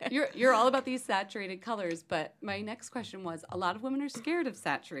you're all about these saturated colors, but my next question was: a lot of women are scared of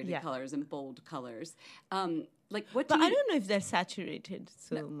saturated Yeah. colors and bold colors. Like, what But do you? I don't know if they're saturated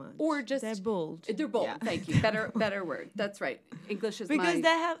so much. or just they're bold. They're bold. Yeah. Thank you. Better word. That's right. English is Because my they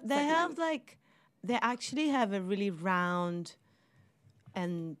have second like they actually have a really round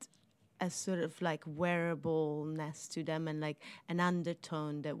and a sort of like wearableness to them and like an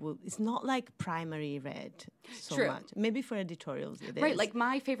undertone that will it's not like primary red so True. much. Maybe for editorials it right. is. Like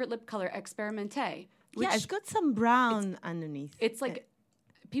my favorite lip color, Experimente. Which yeah, it's got some brown underneath. it's like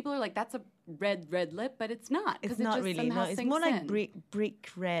people are like that's a red lip, but it's not. 'cause It's it not just really. somehow No, it's sinks more like in. brick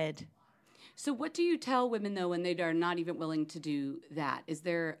red. So what do you tell women though when they are not even willing to do that? Is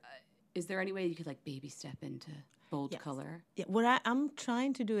there any way you could like baby step into bold Yes. color? Yeah, what I'm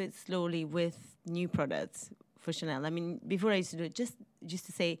trying to do it slowly with new products for Chanel. I mean, before I used to do it just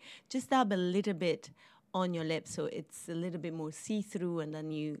to say, just dab a little bit on your lips so it's a little bit more see-through, and then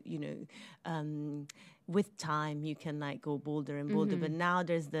with time you can like go bolder and bolder. But now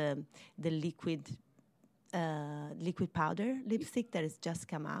there's the liquid powder lipstick that has just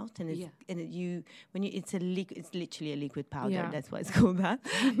come out, and it's it's literally a liquid powder. Yeah. That's why it's called that.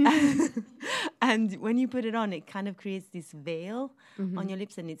 And when you put it on, it kind of creates this veil on your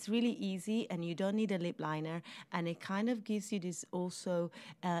lips, and it's really easy, and you don't need a lip liner, and it kind of gives you this also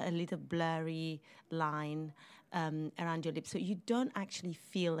a little blurry line around your lips, so you don't actually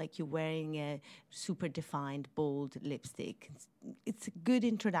feel like you're wearing a super defined bold lipstick. It's a good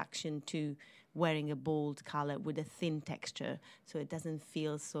introduction to wearing a bold color with a thin texture, so it doesn't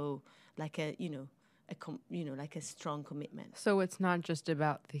feel so like like a strong commitment. So it's not just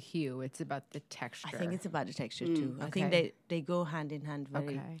about the hue; it's about the texture. I think it's about the texture too. I okay. think they go hand in hand very.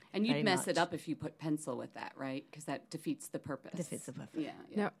 Okay. And you'd very mess it much. up if you put pencil with that, right? Because that defeats the purpose. Defeats the purpose. Yeah.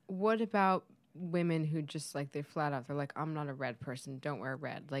 Now, what about women who just like they're flat out? They're like, I'm not a red person. Don't wear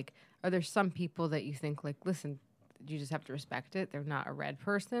red. Like, are there some people that you think like, listen, you just have to respect it? They're not a red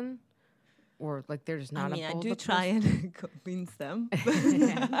person, or like they're just not. I mean, a I bold do lip try person? and convince them.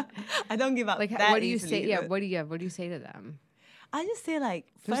 I don't give up. Like, that what do you easily, say? Yeah, but what do you say to them? I just say like,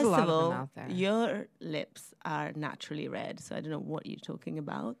 There's a first lot of of them all, out there. your lips are naturally red, so I don't know what you're talking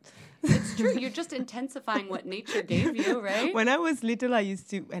about. It's true. You're just intensifying what nature gave you, right? When I was little, I used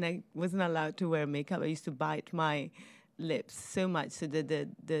to, and I wasn't allowed to wear makeup, I used to bite my lips so much so that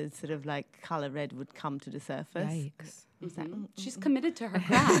the sort of like color red would come to the surface. Yikes! She's committed to her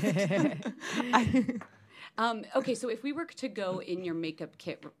craft. Okay, so if we were to go in your makeup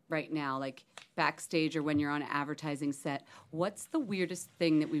kit right now, like backstage or when you're on an advertising set, what's the weirdest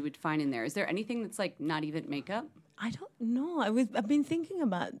thing that we would find in there? Is there anything that's like not even makeup? I don't know. I've been thinking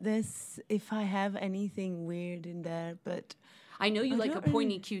about this, if I have anything weird in there, but I know you I like a don't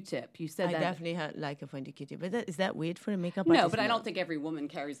pointy really- Q-tip. You said I that. definitely like a pointy cutie. But is that weird for a makeup No, artist? but I don't think every woman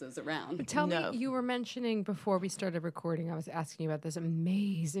carries those around. Tell No. me, you were mentioning before we started recording, I was asking you about this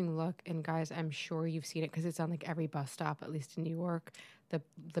amazing look, and guys, I'm sure you've seen it because it's on like every bus stop, at least in New York.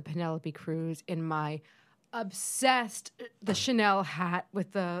 The Penelope Cruz in my obsessed. The Chanel hat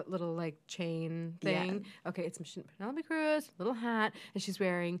with the little like chain thing. Okay, it's Penelope Cruz, little hat, and she's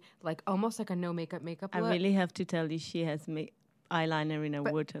wearing like almost like a no makeup look. I really have to tell you, she has eyeliner in a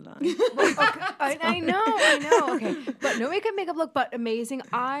waterline. I know. Okay, but no makeup look, but amazing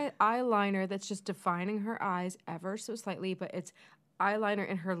eyeliner that's just defining her eyes ever so slightly. But it's eyeliner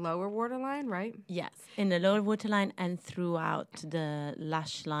in her lower waterline, right? Yes, in the lower waterline and throughout the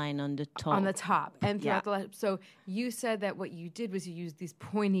lash line on the top. On the top and throughout the lash. So you said that what you did was you used these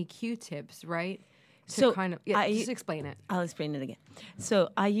pointy Q-tips, right? So kind of, just explain it. I'll explain it again. So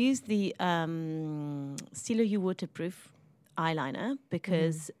I used the Stilo U waterproof eyeliner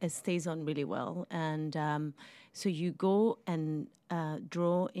because it stays on really well, and so you go and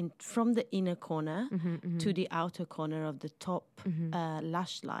draw in from the inner corner to the outer corner of the top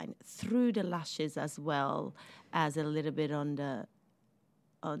lash line, through the lashes as well as a little bit on the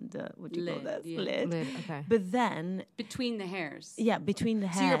what do you call that? Lid. Okay. But then between the hairs. Yeah, between the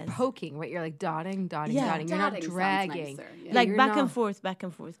hairs. So you're poking, right? You're like dotting. You're not dragging. Yeah. Like back and forth.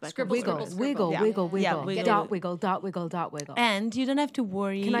 Wiggle. Dot wiggle. And you don't have to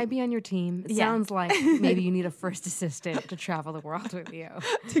worry. Can I be on your team? It sounds like maybe you need a first assistant to travel the world with you.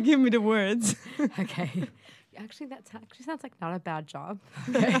 To give me the words. Okay. Actually, that sounds like not a bad job.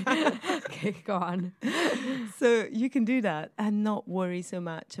 Okay, go on. So you can do that and not worry so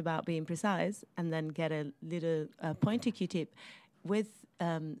much about being precise, and then get a little pointy Q-tip with,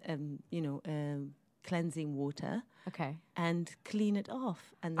 cleansing water. Okay. And clean it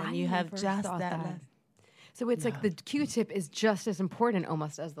off, and then you have just that. So it's like the Q-tip is just as important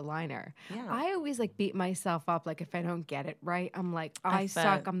almost as the liner. Yeah. I always like beat myself up like if I don't get it right. I'm like, I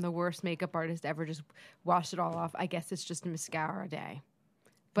suck. I'm the worst makeup artist ever. Just wash it all off. I guess it's just a mascara day.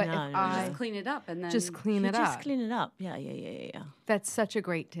 But just clean it up and then just clean it up. Just clean it up. Yeah. That's such a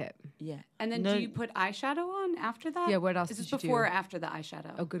great tip. Yeah. And then do you put eyeshadow on after that? Yeah, what else Is did this you do? before or after the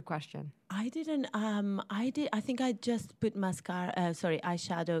eyeshadow? Oh, good question. I didn't. I think I just put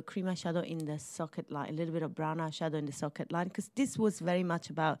eyeshadow, cream eyeshadow in the socket line, a little bit of brown eyeshadow in the socket line, because this was very much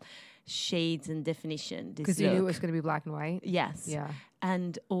about shades and definition. Because you knew it was going to be black and white? Yes. Yeah.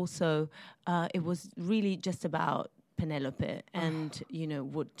 And also, it was really just about Penelope and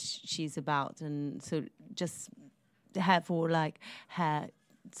what she's about, and so just have all like her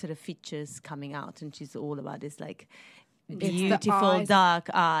sort of features coming out, and she's all about this like beautiful dark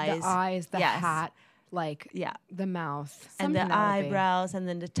eyes, the hat, like the mouth and the eyebrows, and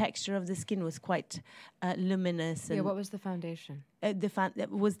then the texture of the skin was quite luminous. And what was the foundation? That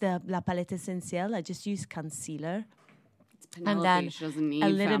was the La Palette Essentielle. I just used concealer. Penelope, and then she doesn't need a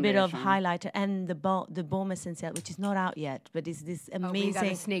little bit of foundation. highlighter and the Baume Essentielle, which is not out yet, but it's this amazing. We got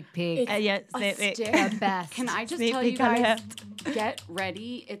a sneak peek. The best. Can I just Sneak tell you peek guys, get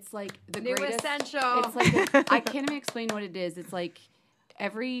ready. It's like the New greatest. essential. It's like I can't even explain what it is. It's like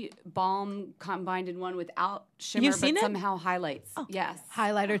every balm combined in one without shimmer, You've seen but it? somehow highlights. Yes.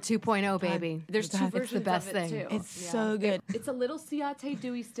 Highlighter 2.0, baby. There's two versions It's the best of it thing. too. It's so good. It's a little Ciate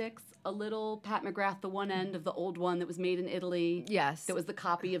Dewy Sticks, a little Pat McGrath, the one end of the old one that was made in Italy. Yes. That was the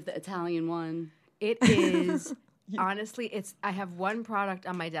copy of the Italian one. It is. Honestly, I have one product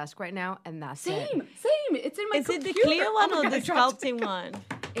on my desk right now, and that's it. Same. It's in my Is it computer. the clear one Oh my or God, the I dropped it. sculpting one?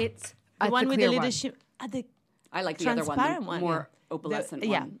 It's The one with the clear little one. shimmer. The I like the other one, transparent the one, more opalescent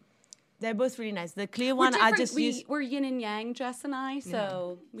yeah. one. They're both really nice. The clear We're one I different. just use. We're yin and yang, Jess and I,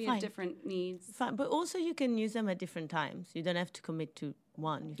 so we have Fine. different needs. Fine, but also you can use them at different times. You don't have to commit to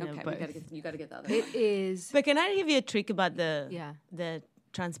one. You can Okay, have both. you gotta get the other It one. is. But can I give you a trick about the Yeah.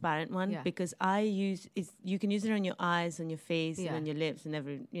 transparent one? Yeah. Because you can use it on your eyes, on your face, and Yeah. on your lips, and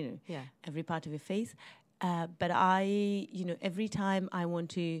every Yeah. every part of your face. But every time I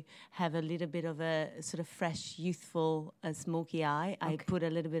want to have a little bit of a sort of fresh, youthful, smoky eye, I put a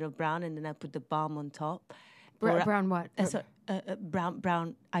little bit of brown, and then I put the balm on top. Brown what?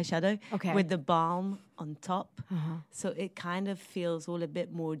 Brown eyeshadow Okay. with the balm on top. So it kind of feels all a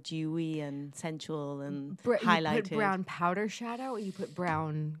bit more dewy and sensual and highlighted. You put brown powder shadow, or you put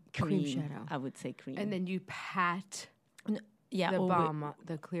brown cream shadow? I would say cream. And then you pat yeah, the or balm,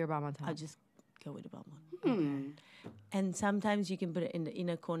 the clear balm on top. I'll just go with the balm on. And sometimes you can put it in the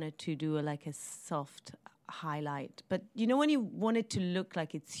inner corner to do like a soft highlight. But when you want it to look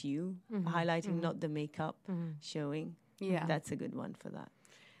like it's you, highlighting, not the makeup showing. Yeah. That's a good one for that.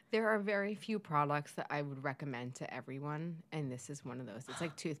 There are very few products that I would recommend to everyone, and this is one of those. It's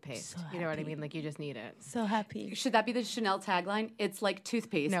like toothpaste. You know what I mean? Like you just need it. So happy. Should that be the Chanel tagline? It's like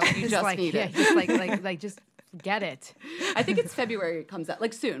toothpaste. No, you just like, need it. Just like just Get it. I think it's February it comes out.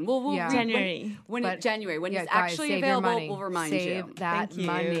 Like soon. We'll Yeah. January. When But- January. When Yeah, it's guys, actually save your available, money. we'll remind Save you. that Thank you.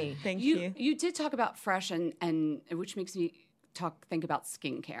 money. Thank you. You did talk about fresh and which makes me think about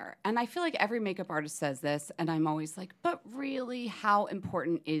skincare. And I feel like every makeup artist says this, and I'm always like, but really, how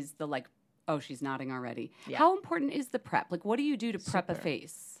important is the like? Oh, she's nodding already. Yeah. How important is the prep? Like, what do you do to prep a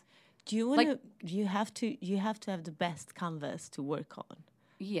face? Do you want to? You have to have the best canvas to work on.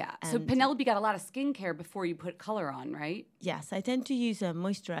 Yeah. So And- Penelope got a lot of skincare before you put color on, right? Yes, I tend to use a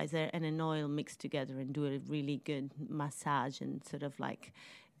moisturizer and an oil mixed together and do a really good massage and sort of like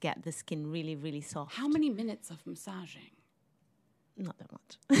get the skin really, really soft. How many minutes of massaging? Not that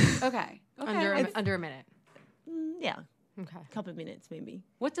much. Okay. Under a minute. Yeah, Okay. a couple of minutes maybe.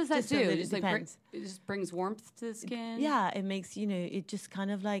 What does that Just a do? little- Just like depends. it just brings warmth to the skin. Yeah, it makes it just kind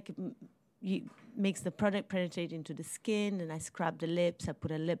of like makes the product penetrate into the skin, and I scrub the lips. I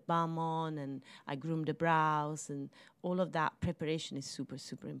put a lip balm on, and I groom the brows, and all of that preparation is super,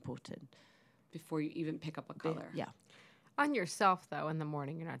 super important. Before you even pick up a color. Yeah, On yourself, though, in the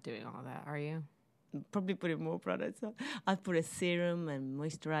morning, you're not doing all that, are you? probably putting more products on. I put a serum and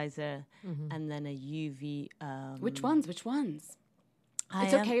moisturizer, and then a UV. Which ones? Which ones?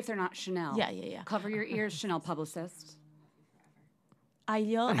 It's okay if they're not Chanel. Yeah. Cover your ears, Chanel publicist.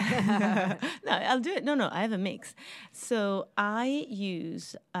 No, I'll do it. No, I have a mix. So I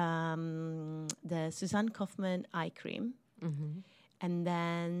use the Suzanne Kaufman eye cream, and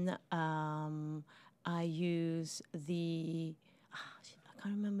then I use the I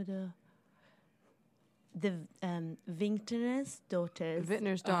can't remember the Vintner's Daughters.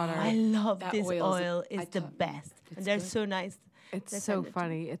 Vintner's Daughter. I love That this oil's- oil. I It's the thought- best. It's And they're good. so nice. It's They so send it to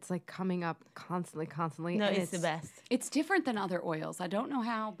funny. It's like coming up constantly. No, and it's the best. It's different than other oils. I don't know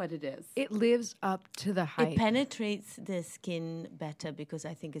how, but it is. It lives up to the hype. It penetrates the skin better because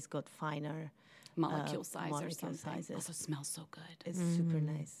I think it's got finer Molecule size or molecule something. sizes. Also smells so good. It's super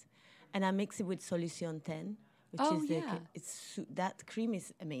nice. And I mix it with Solution 10, which Oh, is the yeah. that cream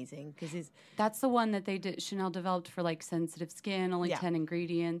is amazing because it's That's the one that Chanel developed for like sensitive skin, only Yeah. 10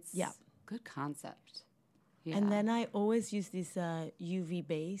 ingredients. Yeah. Good concept. Yeah. and then I always use this UV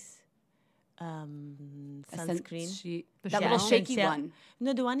base sunscreen. That Yeah, little shaky Essential. one.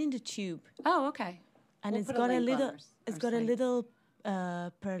 No, the one in the tube, Oh, okay. and We'll it's put got a link on little our it's got a site. little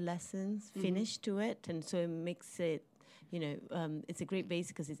pearlescence finish to it, and so it makes it. It's a great base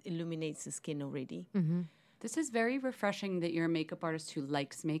because it illuminates the skin already. This is very refreshing that you're a makeup artist who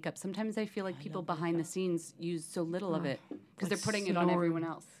likes makeup. Sometimes I feel like people behind the scenes use so little of it because they're putting it on everyone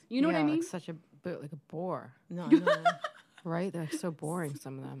else. You know what I mean? Like such a like a bore, No, right? They're like so boring.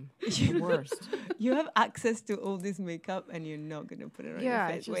 Some of them, the worst. you have access to all this makeup, and you're not gonna put it on Yeah,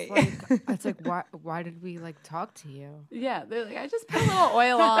 your it's face. just Wait. like it's like why did we like talk to you? Yeah, they're like, I just put a little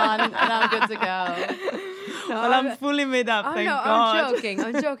oil on and I'm good to go. Well, I'm fully made up. Oh Thank no, God. I'm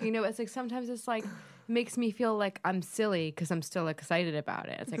joking. No, it's like sometimes it's like makes me feel like I'm silly because I'm still excited about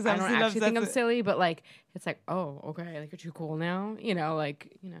it. It's like 'Cause I I'm don't still actually think I'm obsessed. silly, but like it's like okay, like you're too cool now.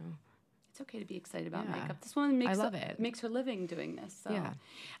 It's okay to be excited about Yeah. makeup. This woman makes love it. makes her living doing this. So. Yeah.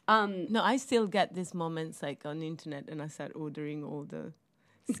 No, I still get these moments like on the internet, and I start ordering all the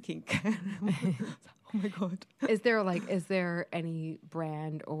skincare. Oh my God. Is there any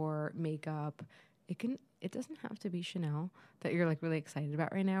brand or makeup? It doesn't have to be Chanel that you're like really excited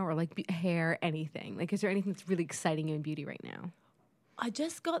about right now, or like hair, anything. Like, is there anything that's really exciting you in beauty right now? I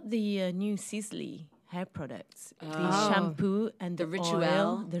just got the new Sisley hair products, the Oh. shampoo and The the Rituel.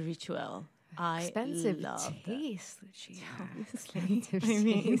 oil, the Rituel. I Expensive love that. taste, Lucia. Obviously. I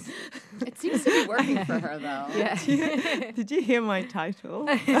mean, It seems to be working for her though. Yeah. did you hear my title?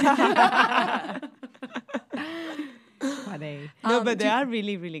 Funny. No, but they are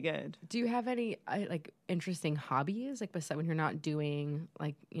really, really good. Do you have any like interesting hobbies? Like besides when you're not doing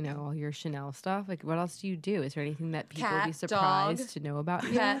like all your Chanel stuff, like what else do you do? Is there anything that people would be Cat, surprised dog, to know about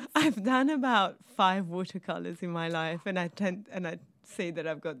you? Pets. I've done about 5 watercolors in my life, and I say that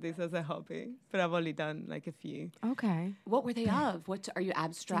I've got this as a hobby, but I've only done like a few. Okay. What were they of? What are you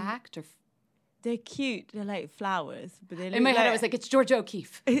abstract or? They're cute. They're like flowers, but they look In my head, I was like, it's George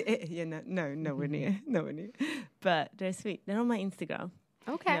O'Keeffe. nowhere near. But they're sweet. They're on my Instagram.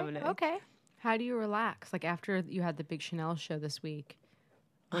 Okay. Never know. Okay. How do you relax? Like after you had the big Chanel show this week,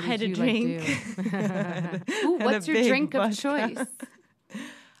 I what had did a you, like, drink. do? Ooh, And what's a your big drink of vodka. choice?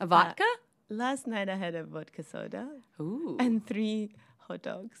 A vodka? Last night I had a vodka soda Ooh. and 3 hot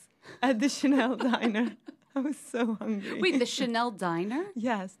dogs at the Chanel diner. I was so hungry. Wait, the Chanel Diner?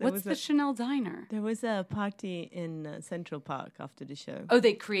 Yes. What's the Chanel Diner? There was a party in Central Park after the show. Oh,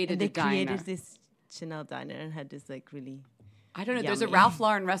 they created and they a diner. created this Chanel diner and had this like really I don't know. There's a yummy. Ralph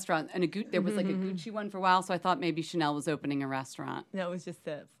Lauren restaurant, and there was like a Gucci one for a while, so I thought maybe Chanel was opening a restaurant That was just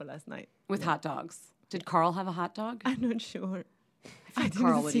for last night. with hot dogs. Did Carl have a hot dog? I'm not sure. I feel like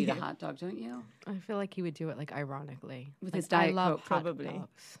Carl would eat a hot dog, don't you? I feel like he would do it like ironically. With Like, his Diet I love Coke, hot probably.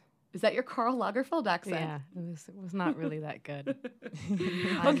 dogs. Is that your Carl Lagerfeld accent? Yeah, it was not really that good.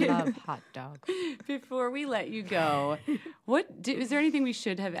 I love hot dogs. Before we let you go, is there anything we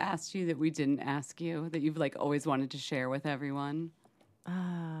should have asked you that we didn't ask you that you've like always wanted to share with everyone?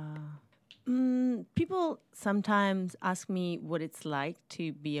 People sometimes ask me what it's like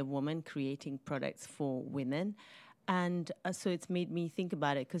to be a woman creating products for women. And so it's made me think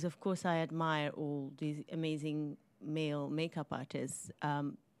about it because, of course, I admire all these amazing male makeup artists.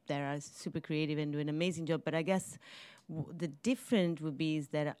 They are super creative and do an amazing job. But I guess the difference would be is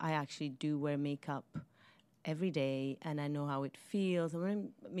that I actually do wear makeup every day and I know how it feels. I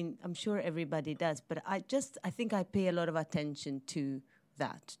mean, I'm sure everybody does. But I think I pay a lot of attention to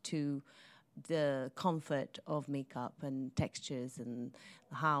that, to the comfort of makeup and textures and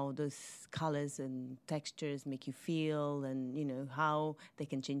how those colors and textures make you feel and, you know, how they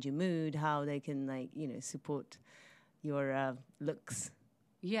can change your mood, how they can, like, you know, support your looks.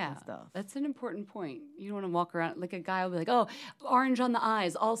 Yeah, Stuff. that's an important point. You don't want to walk around like a guy will be like, "Oh, orange on the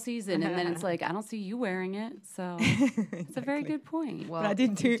eyes all season," and then it's like, "I don't see you wearing it." So it's a very good point. Well, But I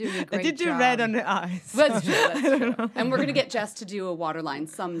did do you're doing a great do red job. on the eyes. That's true. That's true. And we're gonna get Jess to do a waterline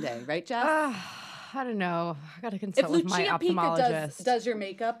someday, right, Jess? I don't know. I got to if consult with my Lucia Pica ophthalmologist. does your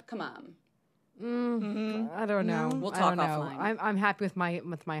makeup, come on. I don't know. We'll I talk don't know. offline. I'm happy with my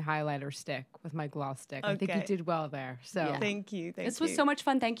highlighter stick, with my gloss stick. I think you Okay. did well there. So Yeah. Thank you. This was so much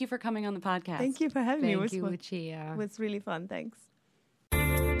fun. Thank you for coming on the podcast. Thank you for having me. It thank was you, fun. Lucia. It was really fun. Thanks.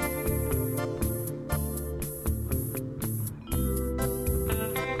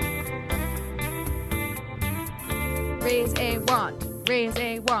 Raise a wand. Raise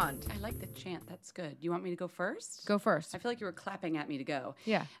a wand. I like the chant. That's good. You want me to go first? Go first. I feel like you were clapping at me to go.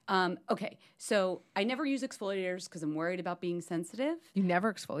 Yeah. Okay. So I never use exfoliators because I'm worried about being sensitive. You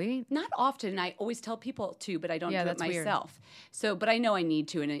never exfoliate? Not often. I always tell people to, but I don't Yeah, do it that's weird. myself. So, but I know I need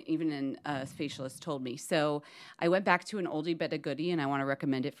to, and even a facialist told me. So I went back to an oldie but a goodie, and I want to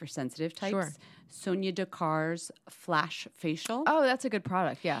recommend it for sensitive types. Sure. Sonia Dakar's Flash Facial. Oh, that's a good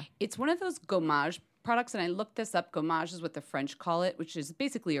product. Yeah. It's one of those gommage products, and I looked this up. Gommage is what the French call it, which is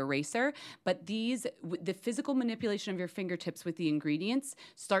basically eraser. But the physical manipulation of your fingertips with the ingredients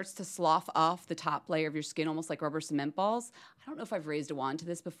starts to slough off the top layer of your skin, almost like rubber cement balls. I don't know if I've raised a wand to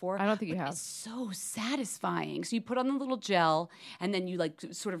this before. I don't think you but have. It's so satisfying. So you put on the little gel, and then you like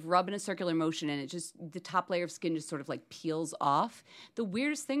sort of rub in a circular motion, and the top layer of skin just sort of like peels off. The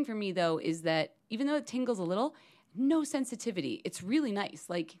weirdest thing for me though is that even though it tingles a little, no sensitivity. It's really nice.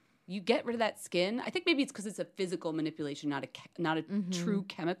 Like, you get rid of that skin. I think maybe it's because it's a physical manipulation, not a true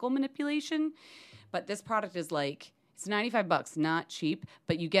chemical manipulation. But this product is like, it's $95, not cheap,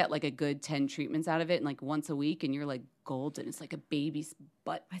 but you get like a good 10 treatments out of it, and like once a week, and you're like golden. It's like a baby's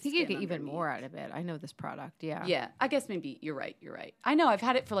butt. I think you skin get even underneath. more out of it. I know this product. Yeah. Yeah, I guess maybe you're right. I know I've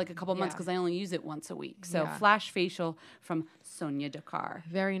had it for like a couple months Yeah. because I only use it once a week. So Yeah. Flash Facial from Sonia Dakar.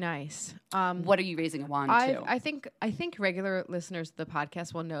 Very nice. What are you raising a wand to? I think regular listeners of the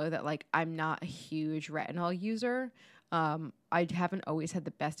podcast will know that like I'm not a huge retinol user. I haven't always had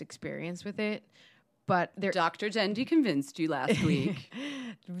the best experience with it, but there Dr. Dendi convinced you last week.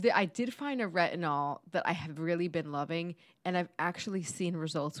 I did find a retinol that I have really been loving, and I've actually seen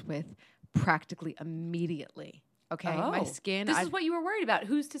results with practically immediately. Okay, my skin. This is what you were worried about.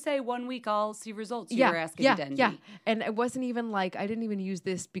 Who's to say 1 week I'll see results? You yeah, were asking yeah, Dendi. yeah. And it wasn't even like I didn't even use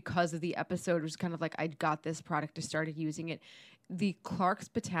this because of the episode. It was kind of like I got this product, I started using it. The Clarks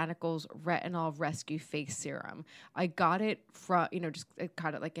Botanicals Retinol Rescue Face Serum. I got it from just I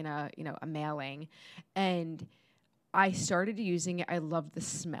got it like in a a mailing, and I started using it. I love the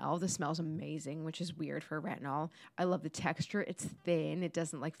smell. The smell's amazing, which is weird for retinol. I love the texture. It's thin. It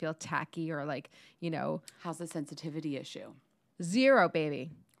doesn't like feel tacky or like How's the sensitivity issue? 0,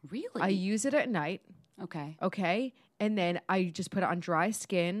 baby. Really? I use it at night. Okay. Okay. And then I just put it on dry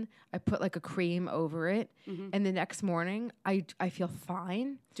skin. I put like a cream over it. And the next morning, I feel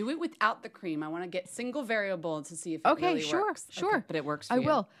fine. Do it without the cream. I want to get single variable to see if it Okay, really sure, works. sure. Okay, but it works for I you.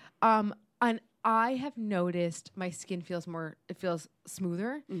 will. And I have noticed my skin feels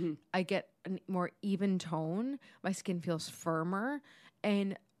smoother. I get a more even tone. My skin feels firmer.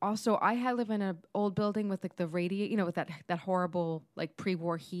 And also, I live in an old building with like the radiate, with that horrible like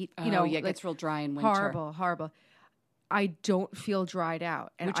pre-war heat. Oh, yeah, it like, gets real dry in winter. horrible. I don't feel dried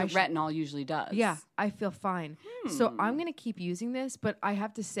out. And Which retinol usually does. Yeah, I feel fine. So I'm going to keep using this, but I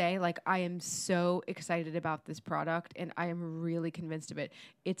have to say, like, I am so excited about this product, and I am really convinced of it.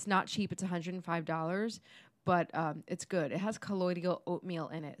 It's not cheap. It's $105, but it's good. It has colloidal oatmeal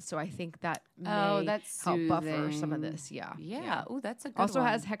in it, so I think that may help buffer some of this. Yeah. Oh, that's a good also one.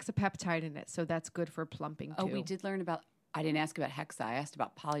 has hexapeptide in it, so that's good for plumping, too. Oh, we did learn about, I didn't ask about hexa. I asked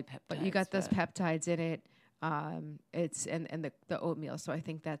about polypeptides. But you got those peptides in it. It's and the oatmeal, so I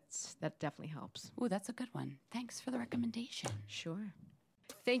think that definitely helps. Oh, that's a good one. Thanks for the recommendation. Sure.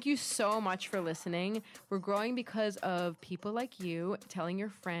 Thank you so much for listening. We're growing because of people like you telling your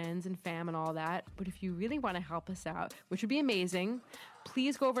friends and fam and all that. But if you really want to help us out, which would be amazing,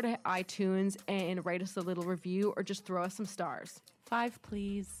 please go over to iTunes and write us a little review or just throw us some stars. 5,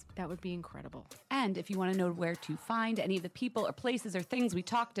 please. That would be incredible. And if you want to know where to find any of the people or places or things we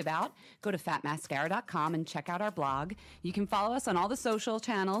talked about, go to fatmascara.com and check out our blog. You can follow us on all the social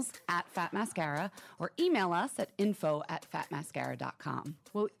channels at fatmascara or email us at info@fatmascara.com.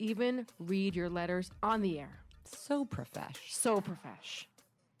 We'll even read your letters on the air. So profesh. So profesh.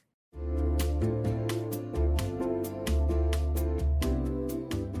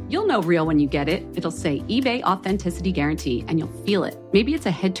 You'll know real when you get it. It'll say eBay Authenticity Guarantee, and you'll feel it. Maybe it's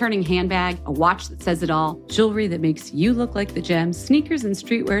a head-turning handbag, a watch that says it all, jewelry that makes you look like the gems, sneakers and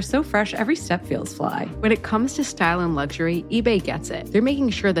streetwear so fresh every step feels fly. When it comes to style and luxury, eBay gets it. They're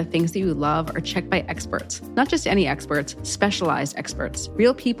making sure the things that you love are checked by experts. Not just any experts, specialized experts.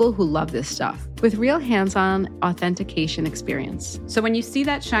 Real people who love this stuff. With real hands-on authentication experience. So when you see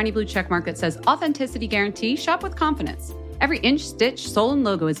that shiny blue checkmark that says Authenticity Guarantee, shop with confidence. Every inch, stitch, sole, and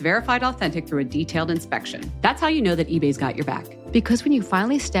logo is verified authentic through a detailed inspection. That's how you know that eBay's got your back. Because when you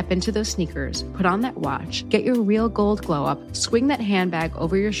finally step into those sneakers, put on that watch, get your real gold glow up, swing that handbag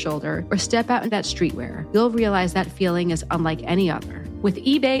over your shoulder, or step out in that streetwear, you'll realize that feeling is unlike any other. With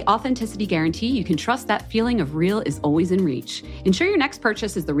eBay Authenticity Guarantee, you can trust that feeling of real is always in reach. Ensure your next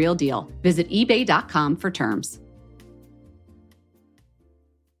purchase is the real deal. Visit ebay.com for terms.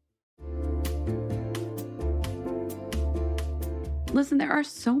 Listen, there are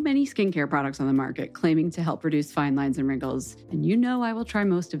so many skincare products on the market claiming to help reduce fine lines and wrinkles, and you know I will try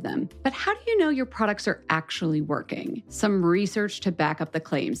most of them. But how do you know your products are actually working? Some research to back up the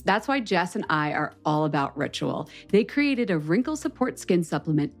claims. That's why Jess and I are all about Ritual. They created a wrinkle support skin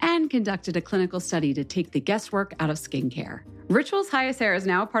supplement and conducted a clinical study to take the guesswork out of skincare. Ritual's Hyacera is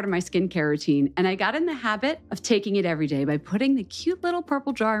now a part of my skincare routine, and I got in the habit of taking it every day by putting the cute little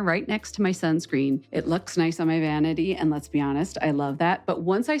purple jar right next to my sunscreen. It looks nice on my vanity, and let's be honest, I love that. But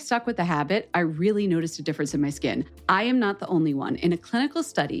once I stuck with the habit, I really noticed a difference in my skin. I am not the only one. In a clinical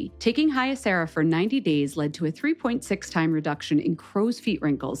study, taking Hyacera for 90 days led to a 3.6 time reduction in crow's feet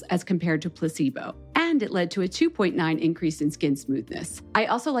wrinkles as compared to placebo. And it led to a 2.9 increase in skin smoothness. I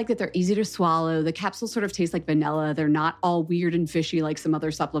also like that they're easy to swallow. The capsules sort of taste like vanilla. They're not all weird and fishy like some other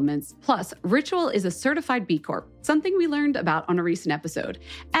supplements. Plus, Ritual is a certified B Corp, something we learned about on a recent episode.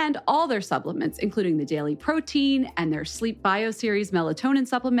 And all their supplements, including the daily protein and their Sleep Bio Series melatonin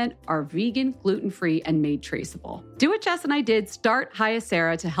supplement, are vegan, gluten-free, and made traceable. Do what Jess and I did. Start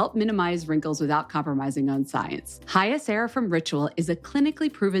Hyacera to help minimize wrinkles without compromising on science. Hyacera from Ritual is a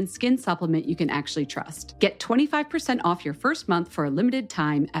clinically proven skin supplement you can actually trust. Get 25% off your first month for a limited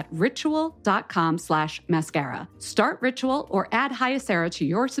time at ritual.com/mascara. Start Ritual or add Hyacera to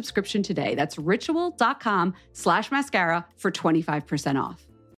your subscription today. That's ritual.com/mascara for 25% off.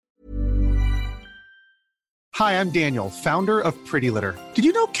 Hi, I'm Daniel, founder of Pretty Litter. Did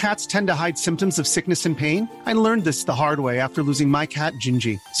you know cats tend to hide symptoms of sickness and pain? I learned this the hard way after losing my cat,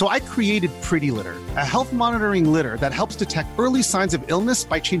 Gingy. So I created Pretty Litter, a health monitoring litter that helps detect early signs of illness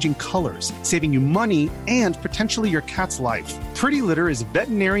by changing colors, saving you money and potentially your cat's life. Pretty Litter is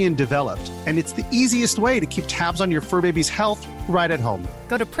veterinarian developed, and it's the easiest way to keep tabs on your fur baby's health right at home.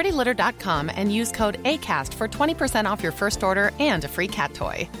 Go to prettylitter.com and use code ACAST for 20% off your first order and a free cat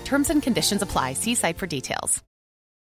toy. Terms and conditions apply. See site for details.